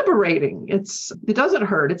it's liberating. It doesn't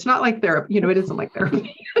hurt. It's not like therapy, it isn't like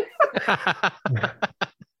therapy.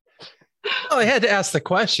 Oh, I had to ask the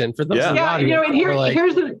question for those in the audience. And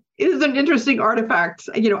here's an interesting artifact.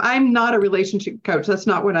 I'm not a relationship coach. That's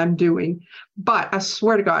not what I'm doing. But I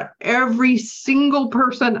swear to God, every single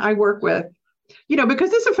person I work with,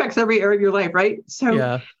 because this affects every area of your life, right?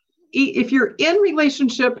 So if you're in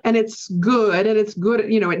relationship and it's good, it's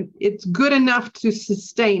good enough to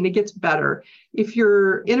sustain, it gets better. If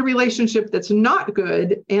you're in a relationship that's not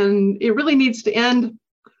good and it really needs to end,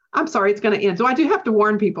 I'm sorry, it's going to end. So I do have to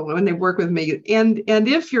warn people when they work with me. And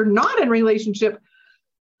if you're not in a relationship,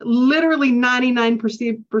 literally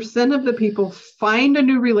 99% of the people find a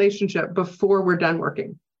new relationship before we're done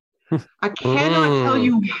working. I cannot tell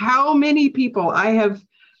you how many people I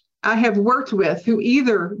have worked with who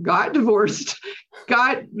either got divorced,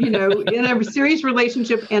 got, in a serious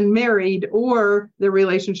relationship and married, or the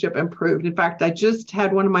relationship improved. In fact, I just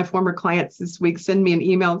had one of my former clients this week send me an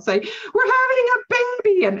email and say, we're having a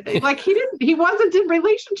baby. And he wasn't in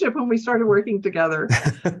relationship when we started working together.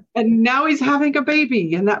 And now he's having a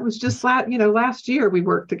baby. And that was just last year we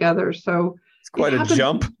worked together. So it's quite a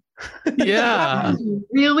jump. Yeah.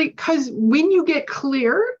 Really, because when you get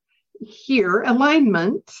clear here,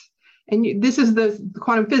 alignment, and this is the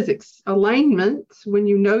quantum physics, alignment, when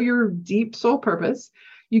you know your deep soul purpose,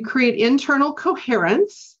 you create internal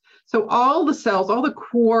coherence. So all the cells, all the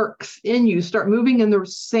quarks in you start moving in the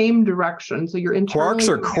same direction. So you're internally... Quarks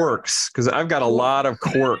or quirks? Because I've got a lot of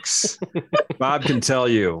quirks. Bob can tell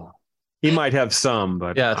you. He might have some,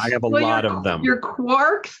 but I have a lot of them. Your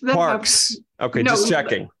quarks that have... just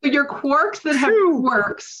checking. Your quarks that have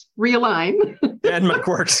quirks realign. And my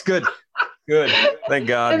quirks, good. Good. Thank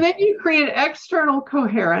God. And then you create external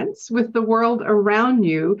coherence with the world around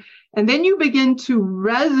you. And then you begin to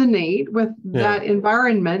resonate with that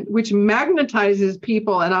environment, which magnetizes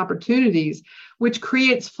people and opportunities, which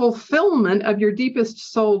creates fulfillment of your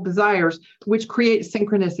deepest soul desires, which creates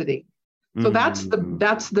synchronicity. So that's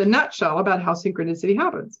the nutshell about how synchronicity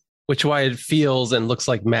happens. Which why it feels and looks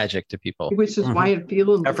like magic to people. Which is why it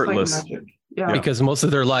feels effortless. Like magic. Yeah. Because most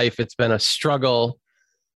of their life, it's been a struggle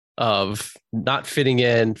of not fitting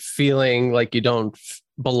in, feeling like you don't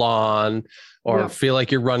belong, or feel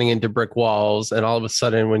like you're running into brick walls. And all of a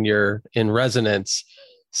sudden, when you're in resonance,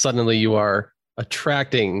 suddenly you are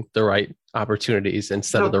attracting the right opportunities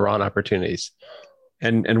instead of the wrong opportunities.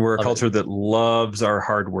 And we're a culture that loves our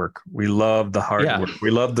hard work. We love the hard work. We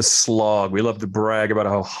love the slog. We love to brag about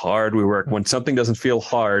how hard we work. When something doesn't feel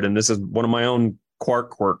hard, and this is one of my own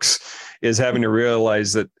quirks, is having to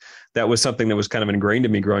realize that was something that was kind of ingrained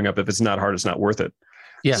in me growing up. If it's not hard, it's not worth it.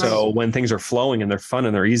 Yeah. So when things are flowing and they're fun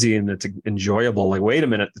and they're easy and it's enjoyable, like, wait a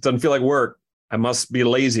minute, it doesn't feel like work. I must be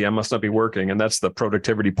lazy. I must not be working. And that's the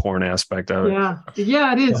productivity porn aspect of it.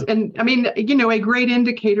 Yeah, it is. Yeah. And I mean, a great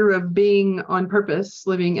indicator of being on purpose,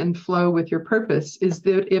 living in flow with your purpose, is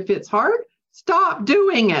that if it's hard, stop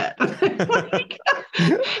doing it. Like,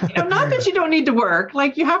 not that you don't need to work,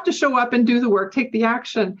 like you have to show up and do the work, take the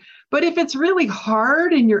action. But if it's really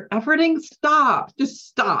hard and you're efforting, just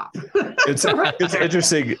stop. It's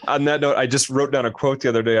interesting. On that note, I just wrote down a quote the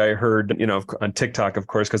other day I heard, on TikTok, of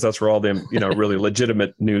course, because that's where all the, really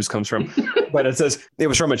legitimate news comes from. But it says, it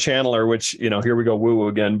was from a channeler, which, here we go woo-woo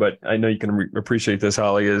again, but I know you can appreciate this,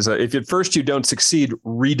 Holly, is if at first you don't succeed,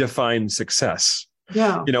 redefine success.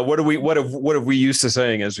 Yeah. What have we used to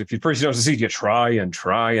saying is, if you first you don't succeed, you try and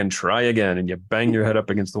try and try again, and you bang your head up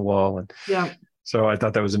against the wall. And so I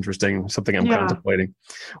thought that was interesting, something I'm contemplating.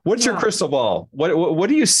 What's your crystal ball? What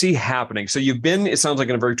do you see happening? So you've been, it sounds like,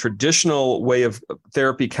 in a very traditional way of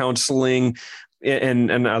therapy, counseling.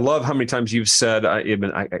 And I love how many times you've said,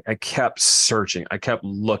 I kept searching, I kept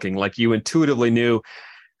looking, like you intuitively knew,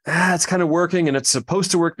 it's kind of working and it's supposed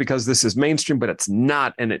to work because this is mainstream, but it's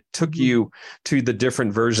not. And it took you to the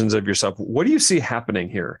different versions of yourself. What do you see happening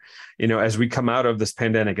here? As we come out of this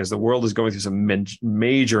pandemic, as the world is going through some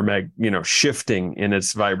major, shifting in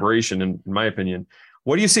its vibration, in my opinion,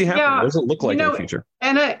 what do you see happening? What does it look like in the future?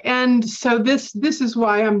 And so this is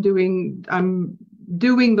why I'm doing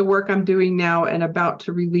the work I'm doing now and about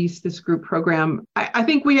to release this group program. I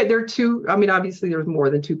think there are two, obviously there's more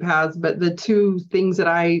than two paths, but the two things that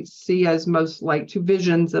I see as most like two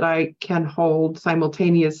visions that I can hold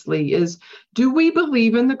simultaneously is, do we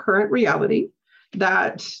believe in the current reality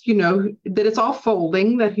that, that it's all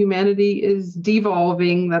folding, that humanity is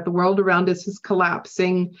devolving, that the world around us is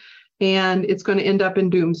collapsing, and it's going to end up in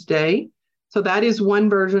doomsday? So that is one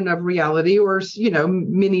version of reality, or,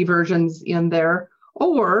 many versions in there.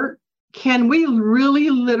 Or can we really,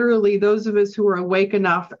 literally, those of us who are awake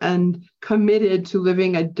enough and committed to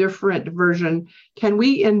living a different version, can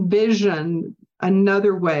we envision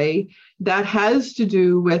another way that has to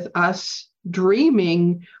do with us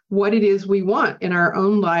dreaming what it is we want in our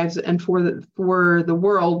own lives and for the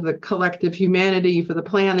world, the collective humanity, for the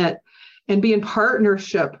planet, and be in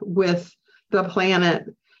partnership with the planet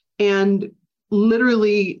and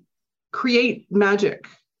literally create magic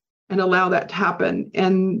and allow that to happen?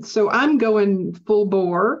 And so I'm going full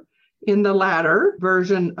bore in the latter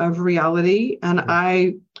version of reality. And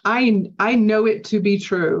I know it to be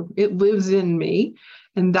true. It lives in me.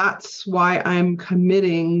 And that's why I'm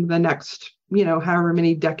committing the next, however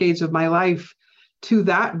many decades of my life to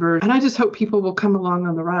that version. And I just hope people will come along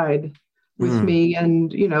on the ride with me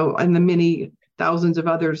and, and the many thousands of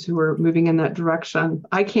others who are moving in that direction.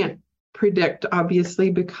 I can't predict, obviously,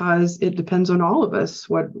 because it depends on all of us.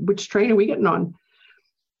 Which train are we getting on?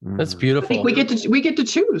 That's beautiful. I think we get to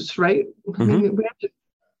choose, right? I mean, we have to.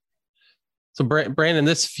 So Brandon,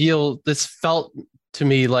 this felt to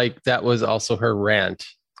me like that was also her rant.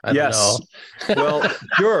 I don't know. Well,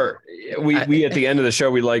 sure. We at the end of the show,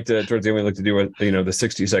 we like to do the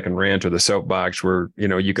 60-second rant or the soapbox, where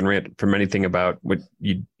you can rant from anything about what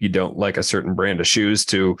you don't like, a certain brand of shoes,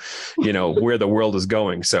 to where the world is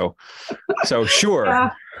going. So sure. Yeah,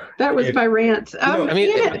 that was my rant.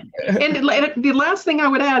 And the last thing I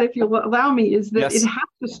would add, if you'll allow me, is that it has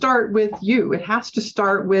to start with you. It has to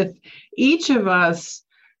start with each of us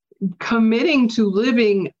committing to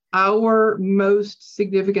living our most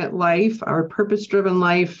significant life, our purpose-driven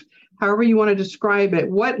life, however you want to describe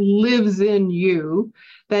it. What lives in you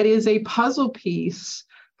that is a puzzle piece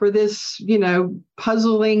for this,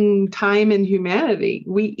 puzzling time in humanity?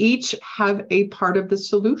 We each have a part of the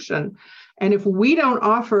solution. And if we don't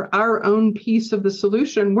offer our own piece of the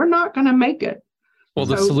solution, we're not going to make it. Well,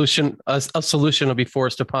 the solution, a solution will be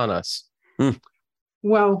forced upon us.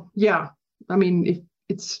 Well, yeah. I mean,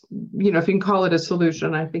 if you can call it a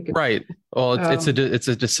solution, I think it's right. Well, it's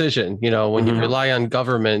a decision, when you rely on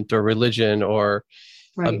government or religion or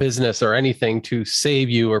a business or anything to save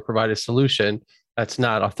you or provide a solution that's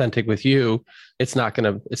not authentic with you, it's not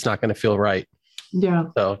going to feel right. Yeah.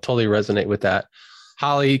 So totally resonate with that.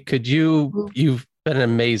 Holly, you've been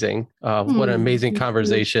amazing. What an amazing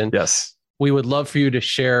conversation. Yes. We would love for you to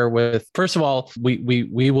share first of all, we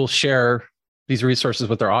will share these resources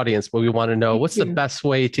with our audience, but we want to know what's the best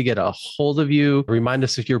way to get a hold of you. Remind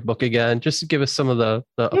us of your book again, just to give us some of the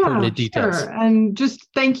pertinent details. Sure. And just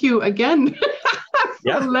thank you again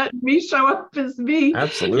for letting me show up as me.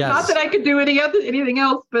 Absolutely. Yes. Not that I could do anything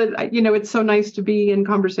else, but it's so nice to be in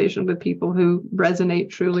conversation with people who resonate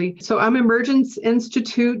truly. So I'm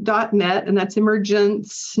emergenceinstitute.net, and that's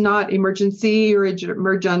emergence, not emergency or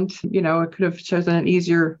emergent. I could have chosen an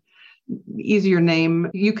easier name.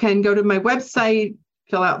 You can go to my website,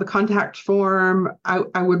 fill out the contact form.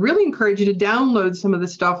 I would really encourage you to download some of the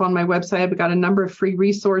stuff on my website. I've got a number of free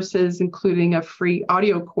resources, including a free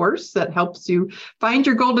audio course that helps you find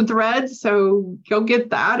your golden thread. So go get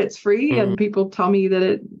that. It's free. And people tell me that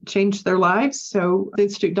it changed their lives. So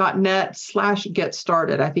institute.net/get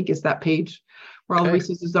started, I think, is that page where all the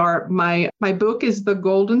resources are. My book is The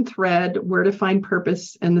Golden Thread, Where to Find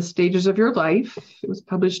Purpose in the Stages of Your Life. It was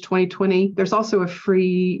published 2020. There's also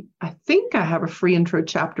I think I have a free intro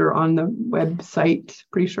chapter on the website.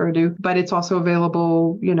 Pretty sure I do. But it's also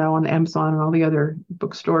available, on Amazon and all the other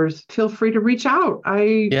bookstores. Feel free to reach out.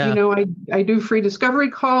 I do free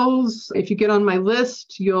discovery calls. If you get on my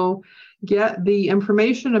list, you'll get the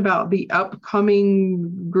information about the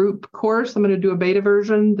upcoming group course. I'm going to do a beta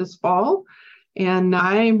version this fall. And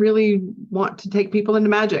I really want to take people into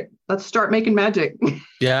magic. Let's start making magic.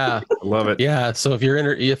 Yeah. I love it. Yeah. So if your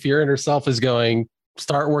inner self is going,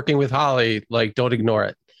 start working with Holly, don't ignore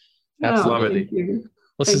it. Absolutely. Thank you.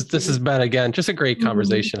 This has been, again, just a great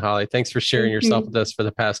conversation, Holly. Thanks for sharing yourself with us for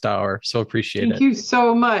the past hour. So appreciate it. Thank you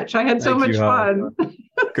so much. I had so much fun.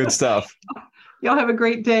 Good stuff. Y'all have a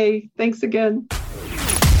great day. Thanks again.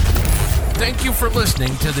 Thank you for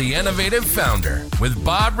listening to The Innovative Founder with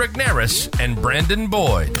Bob Regnerus and Brandon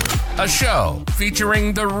Boyd, a show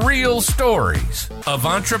featuring the real stories of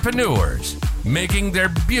entrepreneurs making their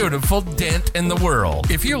beautiful dent in the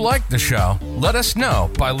world. If you like the show, let us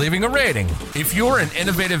know by leaving a rating. If you're an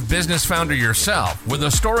innovative business founder yourself with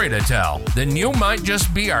a story to tell, then you might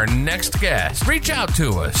just be our next guest. Reach out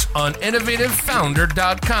to us on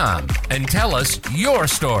innovativefounder.com and tell us your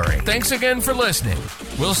story. Thanks again for listening.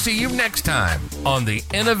 We'll see you next time on The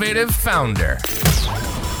Innovative Founder.